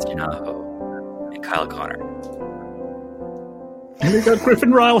 Sebastian Aho, and Kyle Connor. And we got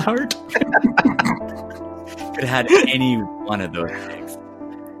Griffin Reinhardt. Could have had any one of those picks.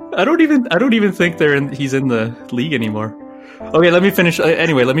 I don't even think he's in the league anymore. Okay, let me finish.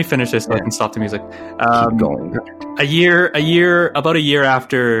 Anyway, let me finish this so I can stop the music. Keep going. About a year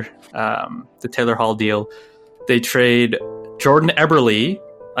after the Taylor Hall deal, they trade Jordan Eberle,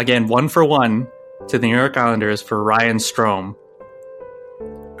 again 1-for-1, to the New York Islanders for Ryan Strome,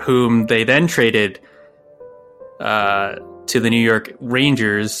 whom they then traded to the New York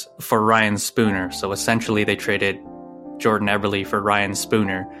Rangers for Ryan Spooner. So essentially, they traded Jordan Eberle for Ryan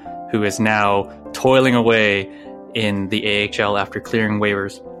Spooner, who is now toiling away in the AHL after clearing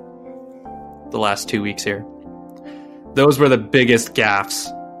waivers the last 2 weeks here. Those were the biggest gaffes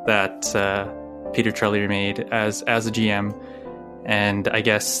that Peter Chiarelli made as a GM, and I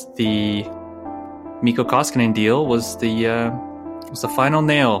guess the Mikko Koskinen deal was the final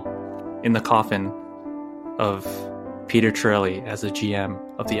nail in the coffin of Peter Chiarelli as a GM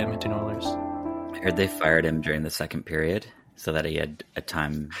of the Edmonton Oilers. I heard they fired him during the second period so that he had a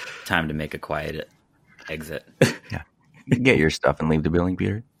time to make a quiet exit. Yeah, get your stuff and leave the building,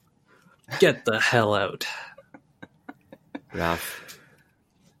 Peter. Get the hell out. Rough.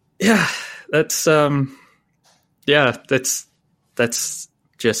 Yeah, that's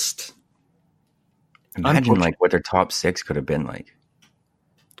just Imagine like what their top six could have been like.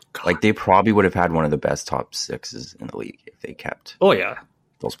 God. Like they probably would have had one of the best top sixes in the league if they kept Oh yeah.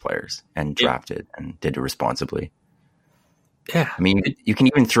 those players and drafted and did it responsibly. Yeah. I mean, you can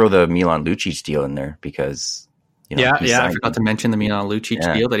even throw the Milan Lucic deal in there because he I signed forgot to mention the Milan Lucic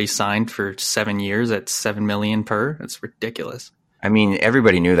Yeah. deal that he signed for 7 years at $7 million per. That's ridiculous. I mean,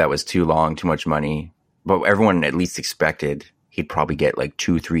 everybody knew that was too long, too much money, but everyone at least expected he'd probably get like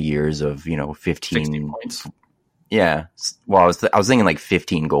 2-3 years of 15 60 points. Yeah. Well, I was thinking like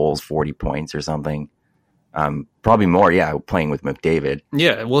 15 goals, 40 points or something. Probably more. Yeah, playing with McDavid.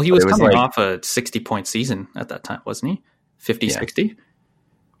 Yeah, well, he But was it was coming like- off a 60-point season at that time, wasn't he? 50, Yeah. 60?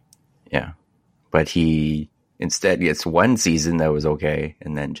 Yeah, but he instead gets one season that was okay,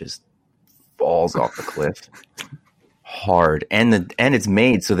 and then just falls off the cliff hard. And it's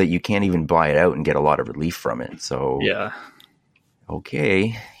made so that you can't even buy it out and get a lot of relief from it. So Yeah.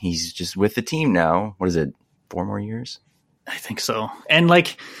 okay, he's just with the team now. What is it? 4 more years? I think so. And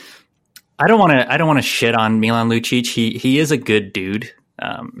like, I don't want to shit on Milan Lucic. He is a good dude.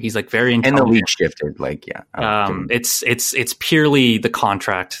 He's like very And the intelligent. league shifted. Like, yeah, It's purely the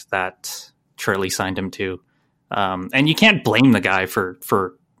contract that Chiarelli signed him to, and you can't blame the guy for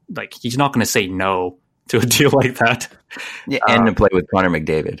like he's not going to say no to a deal like that. yeah, and to play with Connor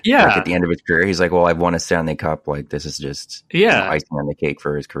McDavid. Yeah. Like at the end of his career, he's like, "Well, I've won a Stanley Cup. Like this is just icing on the cake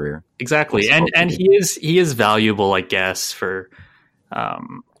for his career." Exactly, That's and totally- he is valuable, I guess, for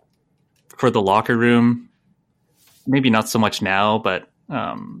the locker room. Maybe not so much now, but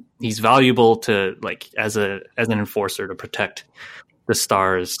he's valuable to like as an enforcer to protect the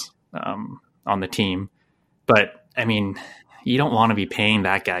stars on the team. But I mean, you don't want to be paying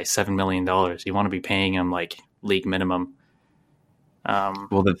that guy $7 million. You want to be paying him like league minimum.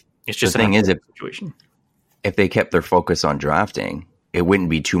 Well, It's just the thing is, situation. if they kept their focus on drafting, it wouldn't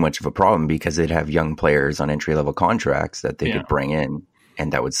be too much of a problem because they'd have young players on entry level contracts that they could bring in,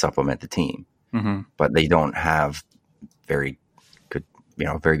 and that would supplement the team. Mm-hmm. But they don't have very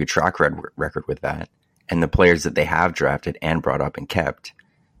good track record with that. And the players that they have drafted and brought up and kept,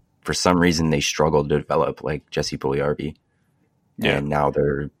 for some reason, they struggled to develop, like Jesse Puljujarvi. Yeah. And now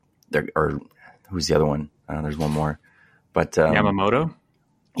they're or who's the other one? There's one more, but Yamamoto.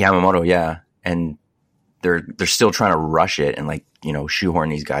 Yamamoto, yeah, and they're still trying to rush it and like shoehorn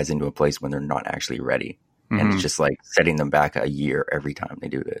these guys into a place when they're not actually ready, and Mhm. it's just like setting them back a year every time they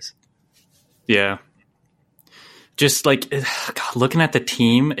do this. Yeah. Just like God, looking at the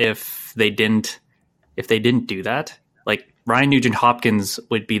team, if they didn't do that, like Ryan Nugent Hopkins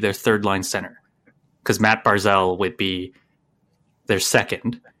would be their third line center because Matt Barzal would be their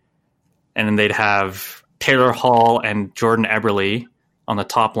second, and then they'd have Taylor Hall and Jordan Eberle on the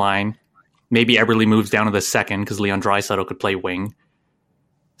top line. Maybe Eberle moves down to the second because Leon Draisaitl could play wing.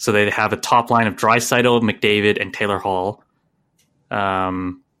 So they have a top line of Draisaitl, McDavid, and Taylor Hall.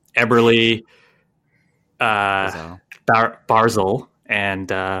 Eberle, Barzal,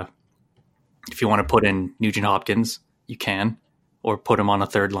 and if you want to put in Nugent Hopkins, you can, or put him on a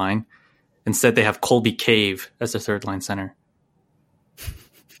third line. Instead, they have Colby Cave as the third line center.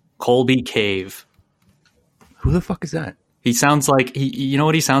 Colby Cave. Who the fuck is that? He sounds like you know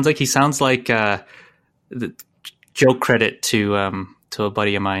what he sounds like? He sounds like the joke credit to a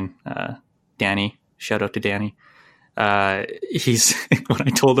buddy of mine, Danny. Shout out to Danny. He's when I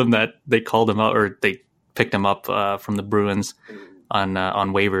told him that they called him out or they picked him up from the Bruins on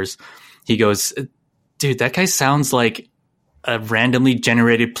waivers, he goes, "Dude, that guy sounds like a randomly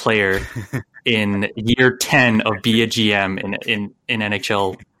generated player in year 10 of Be a GM in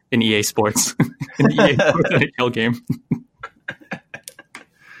NHL in EA Sports in the EA Sports NHL game."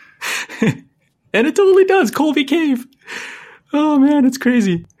 And it totally does. Colby Cave. Oh man, it's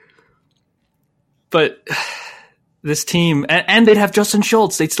crazy. But this team, and they'd have Justin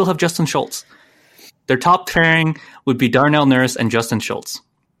Schultz. They'd still have Justin Schultz. Their top pairing would be Darnell Nurse and Justin Schultz.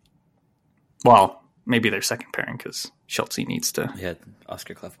 Well, maybe their second pairing because Schultz needs to. Yeah,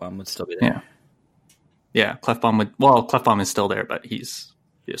 Oscar Klefbom would still be there. Yeah, Klefbom would. Well, Klefbom is still there, but he's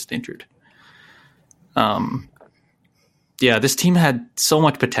just injured. Yeah, this team had so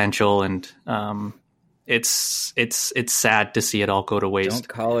much potential, and it's sad to see it all go to waste. Don't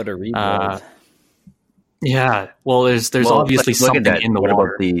call it a rebuild. Yeah, well, there's obviously something in the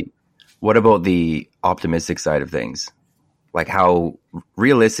water. What about the optimistic side of things? Like how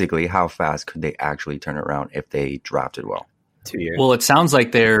realistically, how fast could they actually turn it around if they drafted well? 2 years. Well, it sounds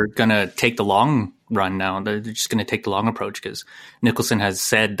like they're gonna take the long run now. They're just gonna take the long approach because Nicholson has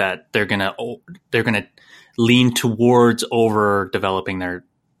said that they're gonna lean towards over developing their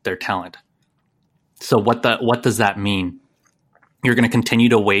talent. So what does that mean? You're going to continue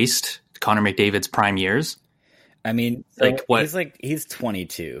to waste Connor McDavid's prime years? I mean, like what? He's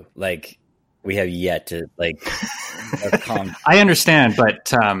 22. Like we have yet to like. I understand,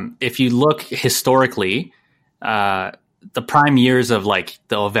 but if you look historically, the prime years of like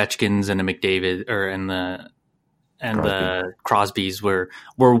the Ovechkins and the McDavid the Crosbys were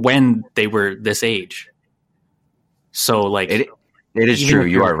when they were this age. So like it is true.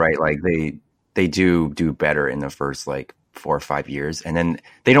 You are right. Like they do better in the first like 4 or 5 years, and then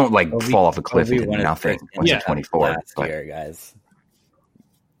they don't like fall off a cliff into nothing once you're 24. Last year, guys.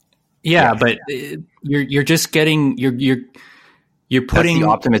 Yeah, but you're just getting you're putting That's the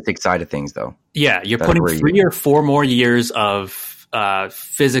optimistic side of things, though. Yeah, you're putting 3 or 4 more years of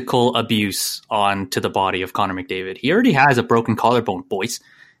physical abuse onto the body of Connor McDavid. He already has a broken collarbone, boys.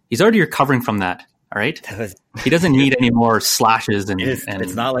 He's already recovering from that. All right, he doesn't need any more slashes, and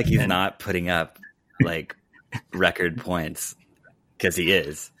it's not like he's not putting up like record points because he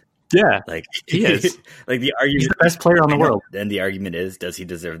is. Yeah, like he is. Like the argument, he's the best player on the world. And the argument is, does he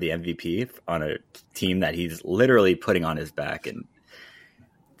deserve the MVP on a team that he's literally putting on his back? And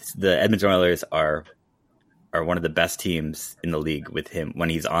the Edmonton Oilers are one of the best teams in the league with him when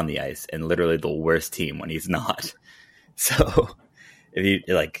he's on the ice, and literally the worst team when he's not. So if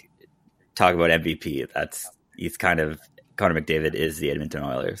you like. Talk about MVP. He's kind of Connor McDavid is the Edmonton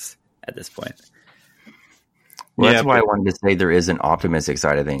Oilers at this point. Well, that's why I wanted to say there is an optimistic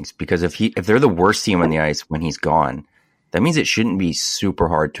side of things, because if they're the worst team on the ice when he's gone, that means it shouldn't be super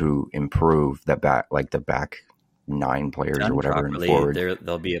hard to improve the back 9 players or whatever in forward.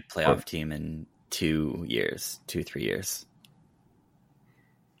 They'll be a playoff team in 3 years.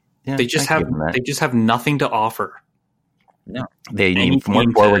 Yeah, they just have nothing to offer. No, they need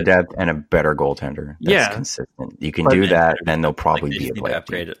more forward depth and a better goaltender. That's consistent. You can do that, and they'll probably be a playoff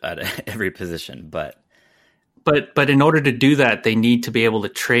upgrade team at every position. But in order to do that, they need to be able to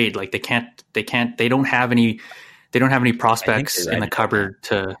trade. Like they don't have any prospects in the cupboard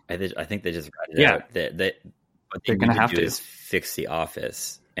to. I think they just write it out. What they're going to have to do is fix the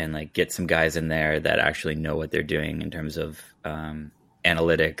office and like get some guys in there that actually know what they're doing in terms of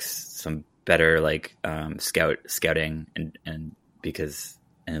analytics, some better like scouting and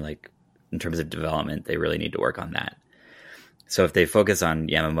like in terms of development, they really need to work on that. So if they focus on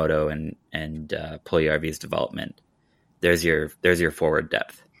Yamamoto and Puljujarvi's development, there's your forward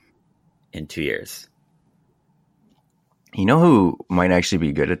depth in 2 years. You know who might actually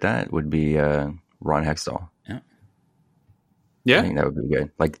be good at that would be Ron Hextall. Yeah, I think that would be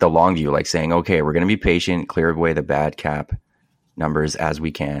good. Like the long view, like saying, okay, we're going to be patient, clear away the bad cap numbers as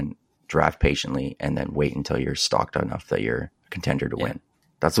we can, draft patiently, and then wait until you're stocked enough that you're a contender to win.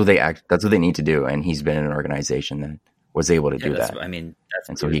 That's what they need to do. And he's been in an organization that was able to do that's, that. I mean, that's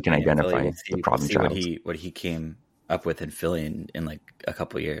And so he can identify the problem child. What he came up with in Philly in like a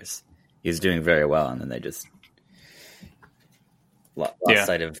couple of years. He was doing very well, and then they just lost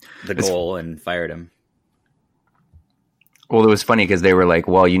sight of the goal and fired him. Well, it was funny because they were like,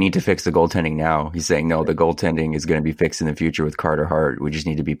 well, you need to fix the goaltending now. He's saying, no, the goaltending is going to be fixed in the future with Carter Hart. We just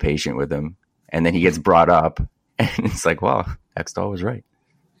need to be patient with him. And then he gets brought up, and it's like, well, Ekstall was right.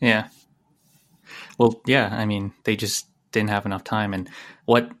 Yeah. Well, yeah, I mean, they just didn't have enough time. And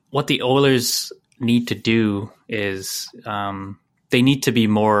what the Oilers need to do is they need to be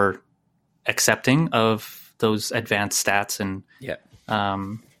more accepting of those advanced stats and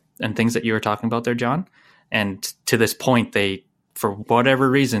things that you were talking about there, John. And to this point, they, for whatever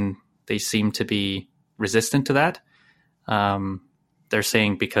reason, they seem to be resistant to that. They're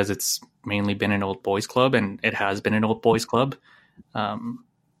saying because it's mainly been an old boys club, and it has been an old boys club.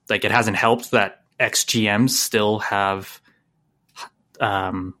 Like, it hasn't helped that ex-GMs still have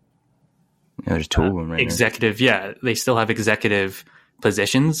there's two of them right executive now. Yeah, they still have executive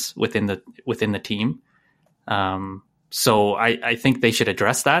positions within the team. So I think they should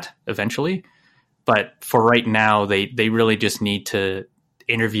address that eventually. But for right now, they really just need to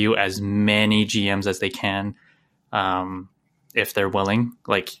interview as many GMs as they can, if they're willing.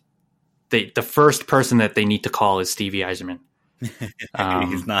 Like, the first person that they need to call is Stevie Yzerman.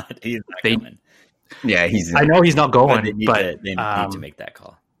 He's not coming. Yeah, I know he's not going, they need to make that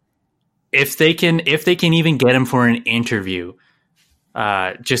call. If they can even get him for an interview,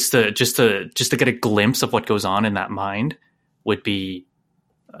 just to get a glimpse of what goes on in that mind, would be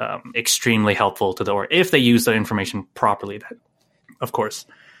extremely helpful to if they use the information properly. That, of course,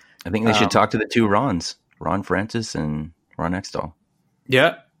 I think they should talk to the two Rons, Ron Francis and Ron Ekstall.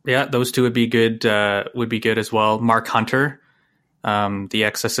 Yeah, those two would be good. As well. Mark Hunter, the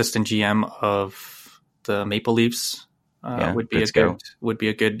ex-assistant GM of the Maple Leafs, would be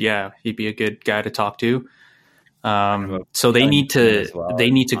a good. Yeah, he'd be a good guy to talk to. So they need to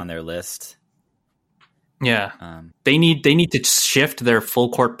on their list. Yeah, they need to shift their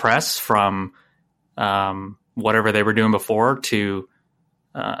full court press from whatever they were doing before to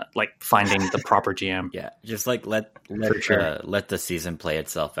like finding the proper GM. Yeah, just like let the season play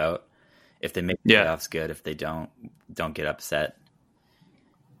itself out. If they make the playoffs, good. If they don't get upset.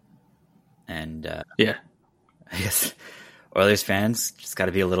 And I guess Oilers fans just got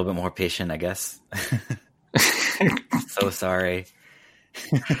to be a little bit more patient, I guess. So sorry.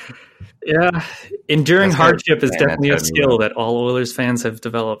 Yeah, enduring hardship is definitely a skill that all Oilers fans have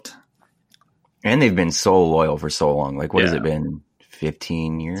developed. And they've been so loyal for so long. Like, what has it been?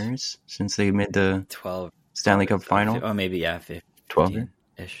 15 years since they made the 12 Stanley Cup final? Oh, maybe,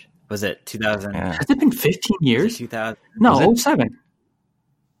 12-ish. Was it 2000? Yeah. Has it been 15 years? 2000? No, 07.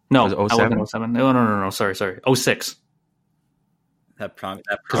 No, was it 07? 07. No. Sorry. 06. That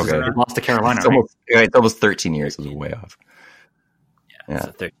because they lost to Carolina. It's almost 13 years. It was way off. Yeah.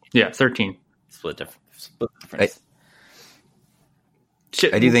 So 13. Yeah, 13. Split difference.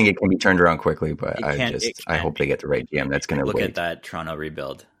 I do think it can be turned around quickly, but I hope they get the right GM. That's going to look at that Toronto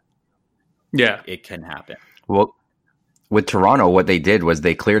rebuild. Yeah, it can happen. Well, with Toronto, what they did was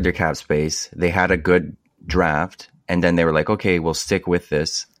they cleared their cap space. They had a good draft, and then they were like, "Okay, we'll stick with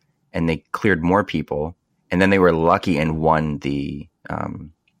this," and they cleared more people, and then they were lucky and won the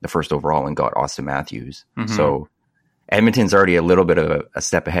first overall and got Austin Matthews. Mm-hmm. So Edmonton's already a little bit of a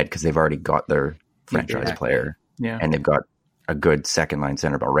step ahead because they've already got their franchise player, and they've got a good second line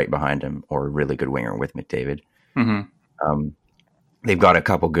center right behind him, or a really good winger with McDavid. Mm-hmm. They've got a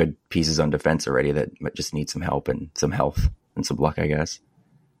couple good pieces on defense already that just need some help and some health and some luck, I guess.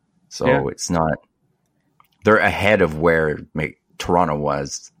 So it's not, they're ahead of where Toronto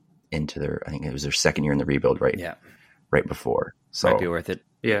was into I think it was their second year in the rebuild, right? Yeah. Right before. So might be worth it.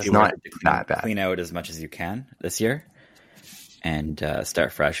 Yeah. It's not that bad. Clean out as much as you can this year and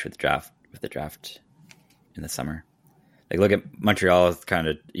start fresh with the draft in the summer. Like, look at Montreal.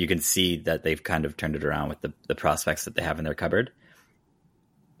 You can see that they've kind of turned it around with the prospects that they have in their cupboard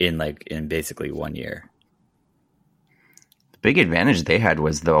in basically 1 year. The big advantage they had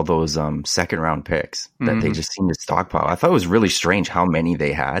was all those second round picks that they just seemed to stockpile. I thought it was really strange how many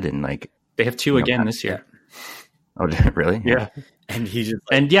they had, and they have two again this year. Oh, really? Yeah. And he just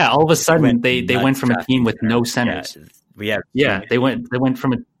all of a sudden they went from a team with no centers. They went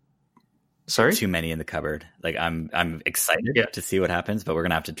from a Sorry? Too many in the cupboard. Like, I'm excited to see what happens, but we're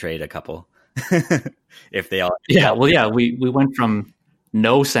gonna have to trade a couple if they all. Yeah, well, we went from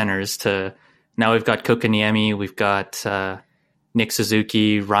no centers to now we've got Kokoniemi, we've got Nick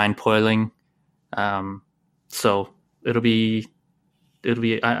Suzuki, Ryan Poehling. So it'll be.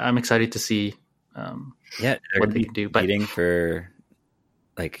 I'm excited to see what they can do. But competing for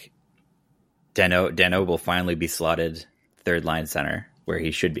like Deno will finally be slotted third line center where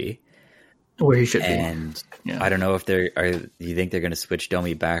he should be. And I don't know if do you think they're going to switch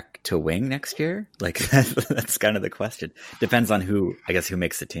Domi back to wing next year? Like that's kind of the question. Depends on who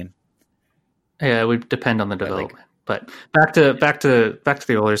makes the team. Yeah, it would depend on the development. But back to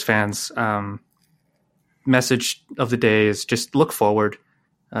the Oilers fans. Message of the day is just look forward.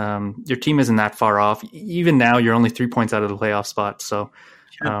 Your team isn't that far off. Even now, you're only 3 points out of the playoff spot. So,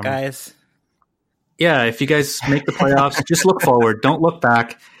 guys. Yeah, if you guys make the playoffs, just look forward. Don't look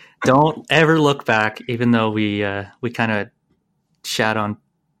back. Don't ever look back, even though we kind of shat on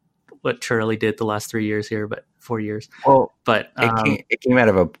what Charlie did the last 3 years here, but 4 years. Well, but it came out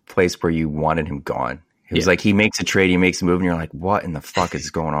of a place where you wanted him gone. It was like he makes a trade, he makes a move, and you're like, "What in the fuck is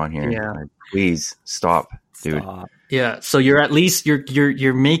going on here? Yeah. Like, please stop, dude." Yeah, so you're at least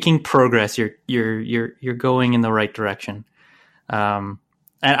you're making progress. You're going in the right direction. And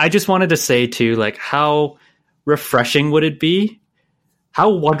I just wanted to say too, like, how refreshing would it be? How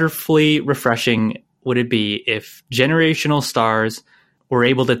wonderfully refreshing would it be if generational stars were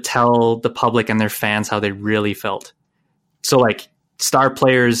able to tell the public and their fans how they really felt? So, like, star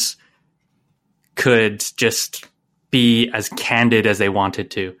players could just be as candid as they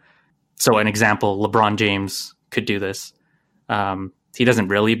wanted to. So, an example, LeBron James could do this. He doesn't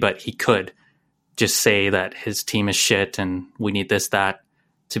really, but he could just say that his team is shit and we need this, that,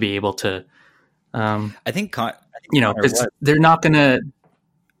 to be able to. I think because they're not going to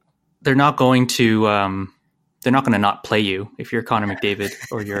not play you if you're Connor McDavid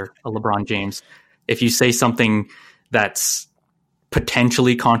or you're a LeBron James. If you say something that's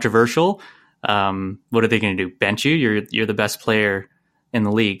potentially controversial, what are they going to do? Bench you? You're the best player in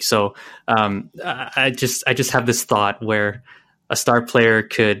the league. So I just have this thought where a star player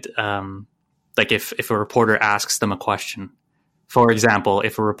could, like if a reporter asks them a question, for example,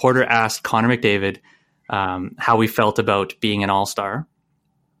 if a reporter asked Connor McDavid how he felt about being an all-star,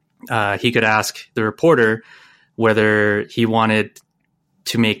 he could ask the reporter whether he wanted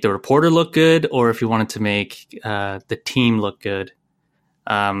to make the reporter look good or if he wanted to make the team look good.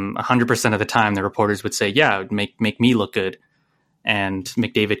 100% of the time, the reporters would say, "Yeah, make me look good." And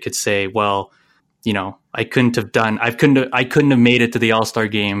McDavid could say, "Well, I couldn't have made it to the All-Star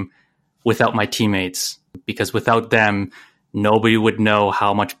game without my teammates, because without them, nobody would know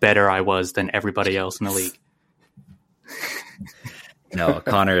how much better I was than everybody else in the league." No,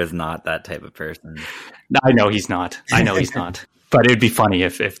 Connor is not that type of person. I know he's not. But it'd be funny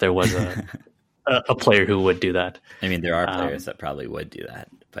if there was a player who would do that. I mean, there are players that probably would do that,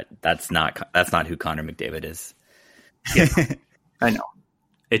 but that's not who Connor McDavid is. Yeah, I know.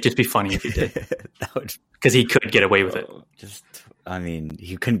 It'd just be funny if he did, because he could get away with it.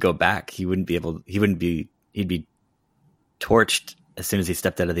 He couldn't go back. He'd be torched as soon as he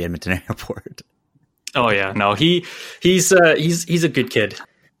stepped out of the Edmonton airport. Oh yeah, no, he's a good kid.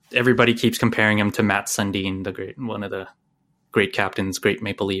 Everybody keeps comparing him to Matt Sundin, one of the great captains, great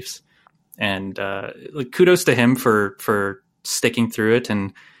Maple Leafs, and kudos to him for sticking through it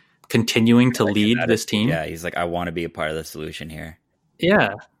and continuing to lead this team. Yeah, he's like, I want to be a part of the solution here.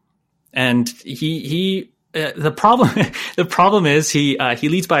 Yeah, and the problem is he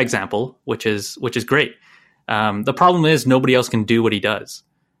leads by example, which is great. The problem is nobody else can do what he does.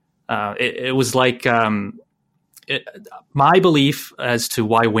 It was like my belief as to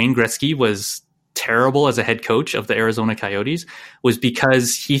why Wayne Gretzky was terrible as a head coach of the Arizona Coyotes was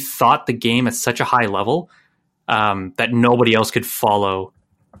because he thought the game at such a high level that nobody else could follow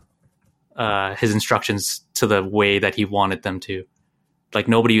his instructions to the way that he wanted them to. Like,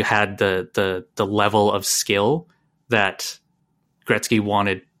 nobody had the level of skill that Gretzky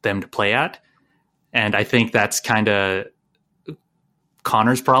wanted them to play at. And I think that's kind of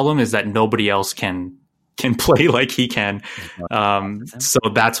Connor's problem, is that nobody else can play like he can. So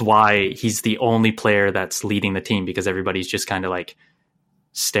that's why he's the only player that's leading the team, because everybody's just kind of like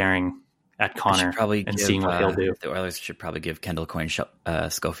staring at Connor and seeing what he'll do. The Oilers should probably give Kendall Coyne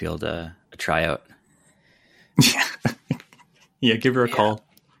Schofield a tryout. Yeah, give her a call.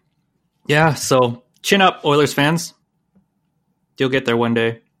 Yeah, so chin up, Oilers fans. You'll get there one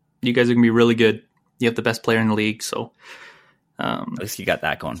day. You guys are going to be really good. You have the best player in the league, so... At least you got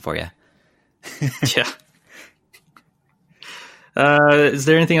that going for you. Yeah. Is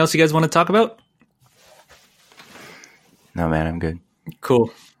there anything else you guys want to talk about? No, man, I'm good.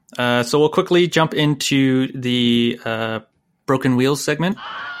 Cool. So we'll quickly jump into the Broken Wheels segment.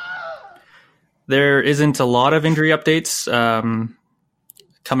 There isn't a lot of injury updates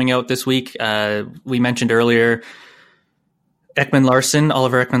coming out this week. We mentioned earlier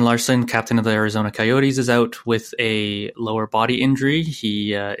Oliver Ekman-Larsson, captain of the Arizona Coyotes, is out with a lower body injury.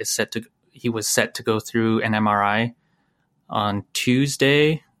 He was set to go through an MRI on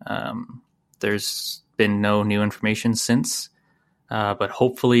Tuesday. There's been no new information since, but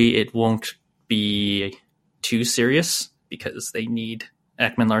hopefully it won't be too serious because they need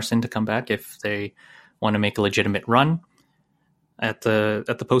Ekman-Larsson to come back if they want to make a legitimate run at the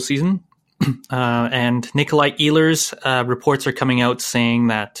postseason. And Nikolai Ehlers, reports are coming out saying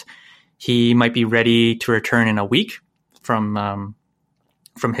that he might be ready to return in a week from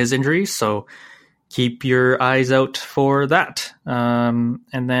his injury. So keep your eyes out for that. And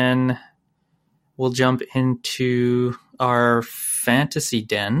then we'll jump into our fantasy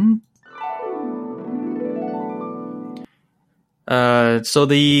den. So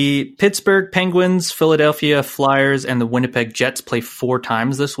the Pittsburgh Penguins, Philadelphia Flyers, and the Winnipeg Jets play 4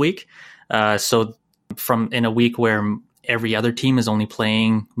 times this week. So from in a week where every other team is only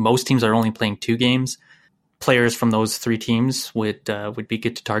playing, most teams are only playing 2 games, players from those 3 teams would be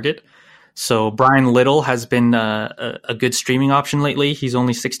good to target. So Brian Little has been a good streaming option lately. He's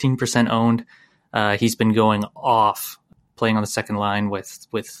only 16% owned. He's been going off playing on the second line with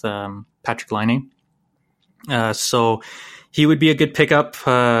Patrick Laine. So he would be a good pickup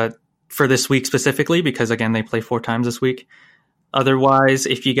for this week specifically because, again, they play 4 times this week. Otherwise,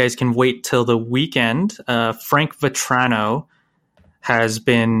 if you guys can wait till the weekend, Frank Vatrano has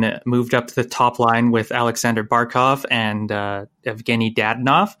been moved up to the top line with Alexander Barkov and Evgeny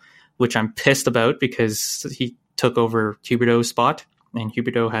Dadonov, which I'm pissed about because he took over Huberdeau's spot, and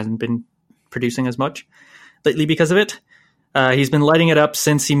Huberdeau hasn't been producing as much lately because of it. He's been lighting it up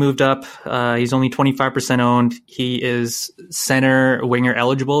since he moved up. He's only 25% owned. He is center winger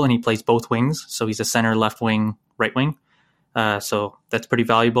eligible, and he plays both wings. So he's a center, left wing, right wing. So that's pretty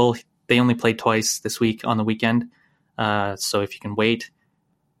valuable. They only played twice this week on the weekend. So if you can wait,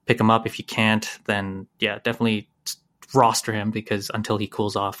 pick him up. If you can't, then yeah, definitely roster him because until he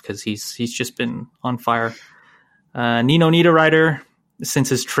cools off, because he's just been on fire. Nino Niederreiter, since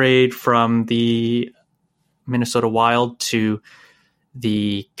his trade from the Minnesota Wild to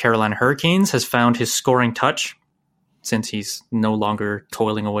the Carolina Hurricanes, has found his scoring touch since he's no longer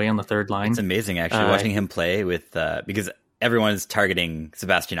toiling away on the third line. It's amazing actually watching him play with because everyone is targeting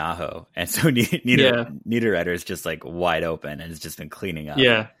Sebastian Aho, and so Niederreiter is just like wide open and has just been cleaning up.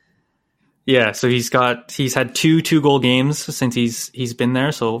 Yeah. So he's had 2 2-goal games since he's been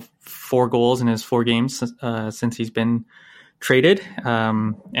there. So 4 goals in his 4 games since he's been traded.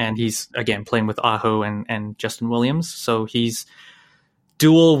 And he's again playing with Aho and Justin Williams. So he's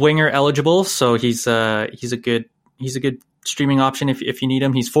dual winger eligible. So he's a good streaming option if you need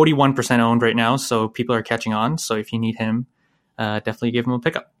him. He's 41% owned right now, so people are catching on. So if you need him, definitely give him a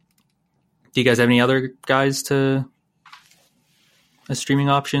pickup. Do you guys have any other guys to streaming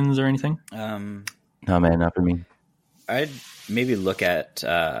options or anything? No, man, not for me. I'd maybe look at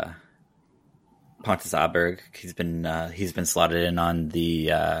Pontus Aberg. He's been slotted in on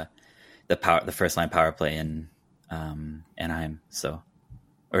the first line power play in Anaheim. So,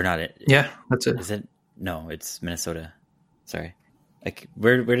 or not it? Yeah, that's it. Is it? No, it's Minnesota. Sorry. Like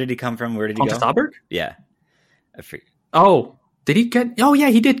where did he come from? Where did he Pontus go? Aberg? Yeah. Oh, did he get? Oh, yeah,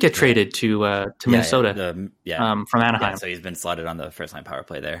 he did get traded to Minnesota. From Anaheim. Yeah, so he's been slotted on the first line power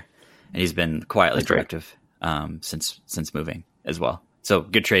play there, and he's been quietly productive since moving as well. So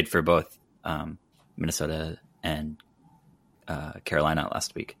good trade for both Minnesota and Carolina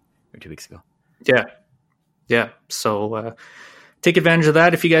last week or 2 weeks ago. Yeah. So take advantage of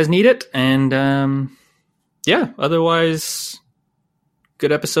that if you guys need it, and otherwise,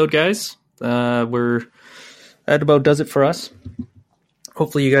 good episode, guys. That about does it for us.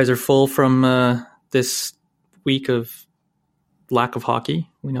 Hopefully you guys are full from this week of lack of hockey.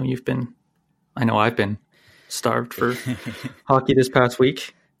 We know I know I've been starved for hockey this past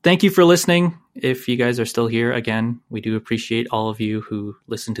week. Thank you for listening. If you guys are still here, again, we do appreciate all of you who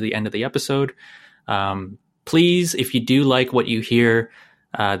listen to the end of the episode. Please, if you do like what you hear,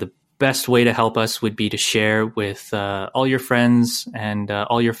 the best way to help us would be to share with all your friends and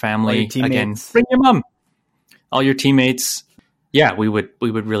all your family. Again, bring your mom, all your teammates. Yeah, we would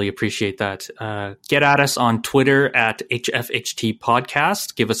really appreciate that. Get at us on Twitter at HFHT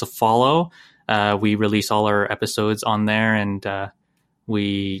Podcast. Give us a follow. We release all our episodes on there, and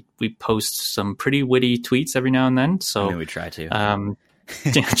we post some pretty witty tweets every now and then. So we try to.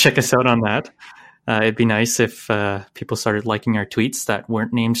 Check us out on that. It'd be nice if people started liking our tweets that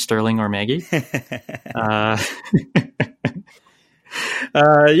weren't named Sterling or Maggie.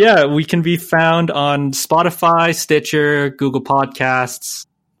 We can be found on Spotify, Stitcher, Google Podcasts,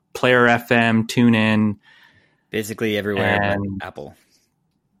 Player FM, TuneIn, Basically everywhere but Apple.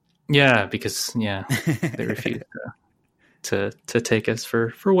 Yeah, because they refuse to take us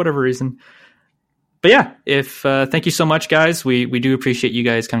for whatever reason. But yeah, thank you so much, guys. We do appreciate you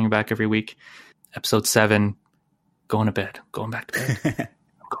guys coming back every week. Episode 7, going to bed. Going back to bed. I'm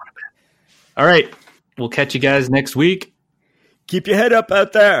going to bed. All right. We'll catch you guys next week. Keep your head up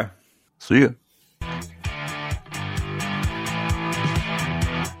out there. See ya.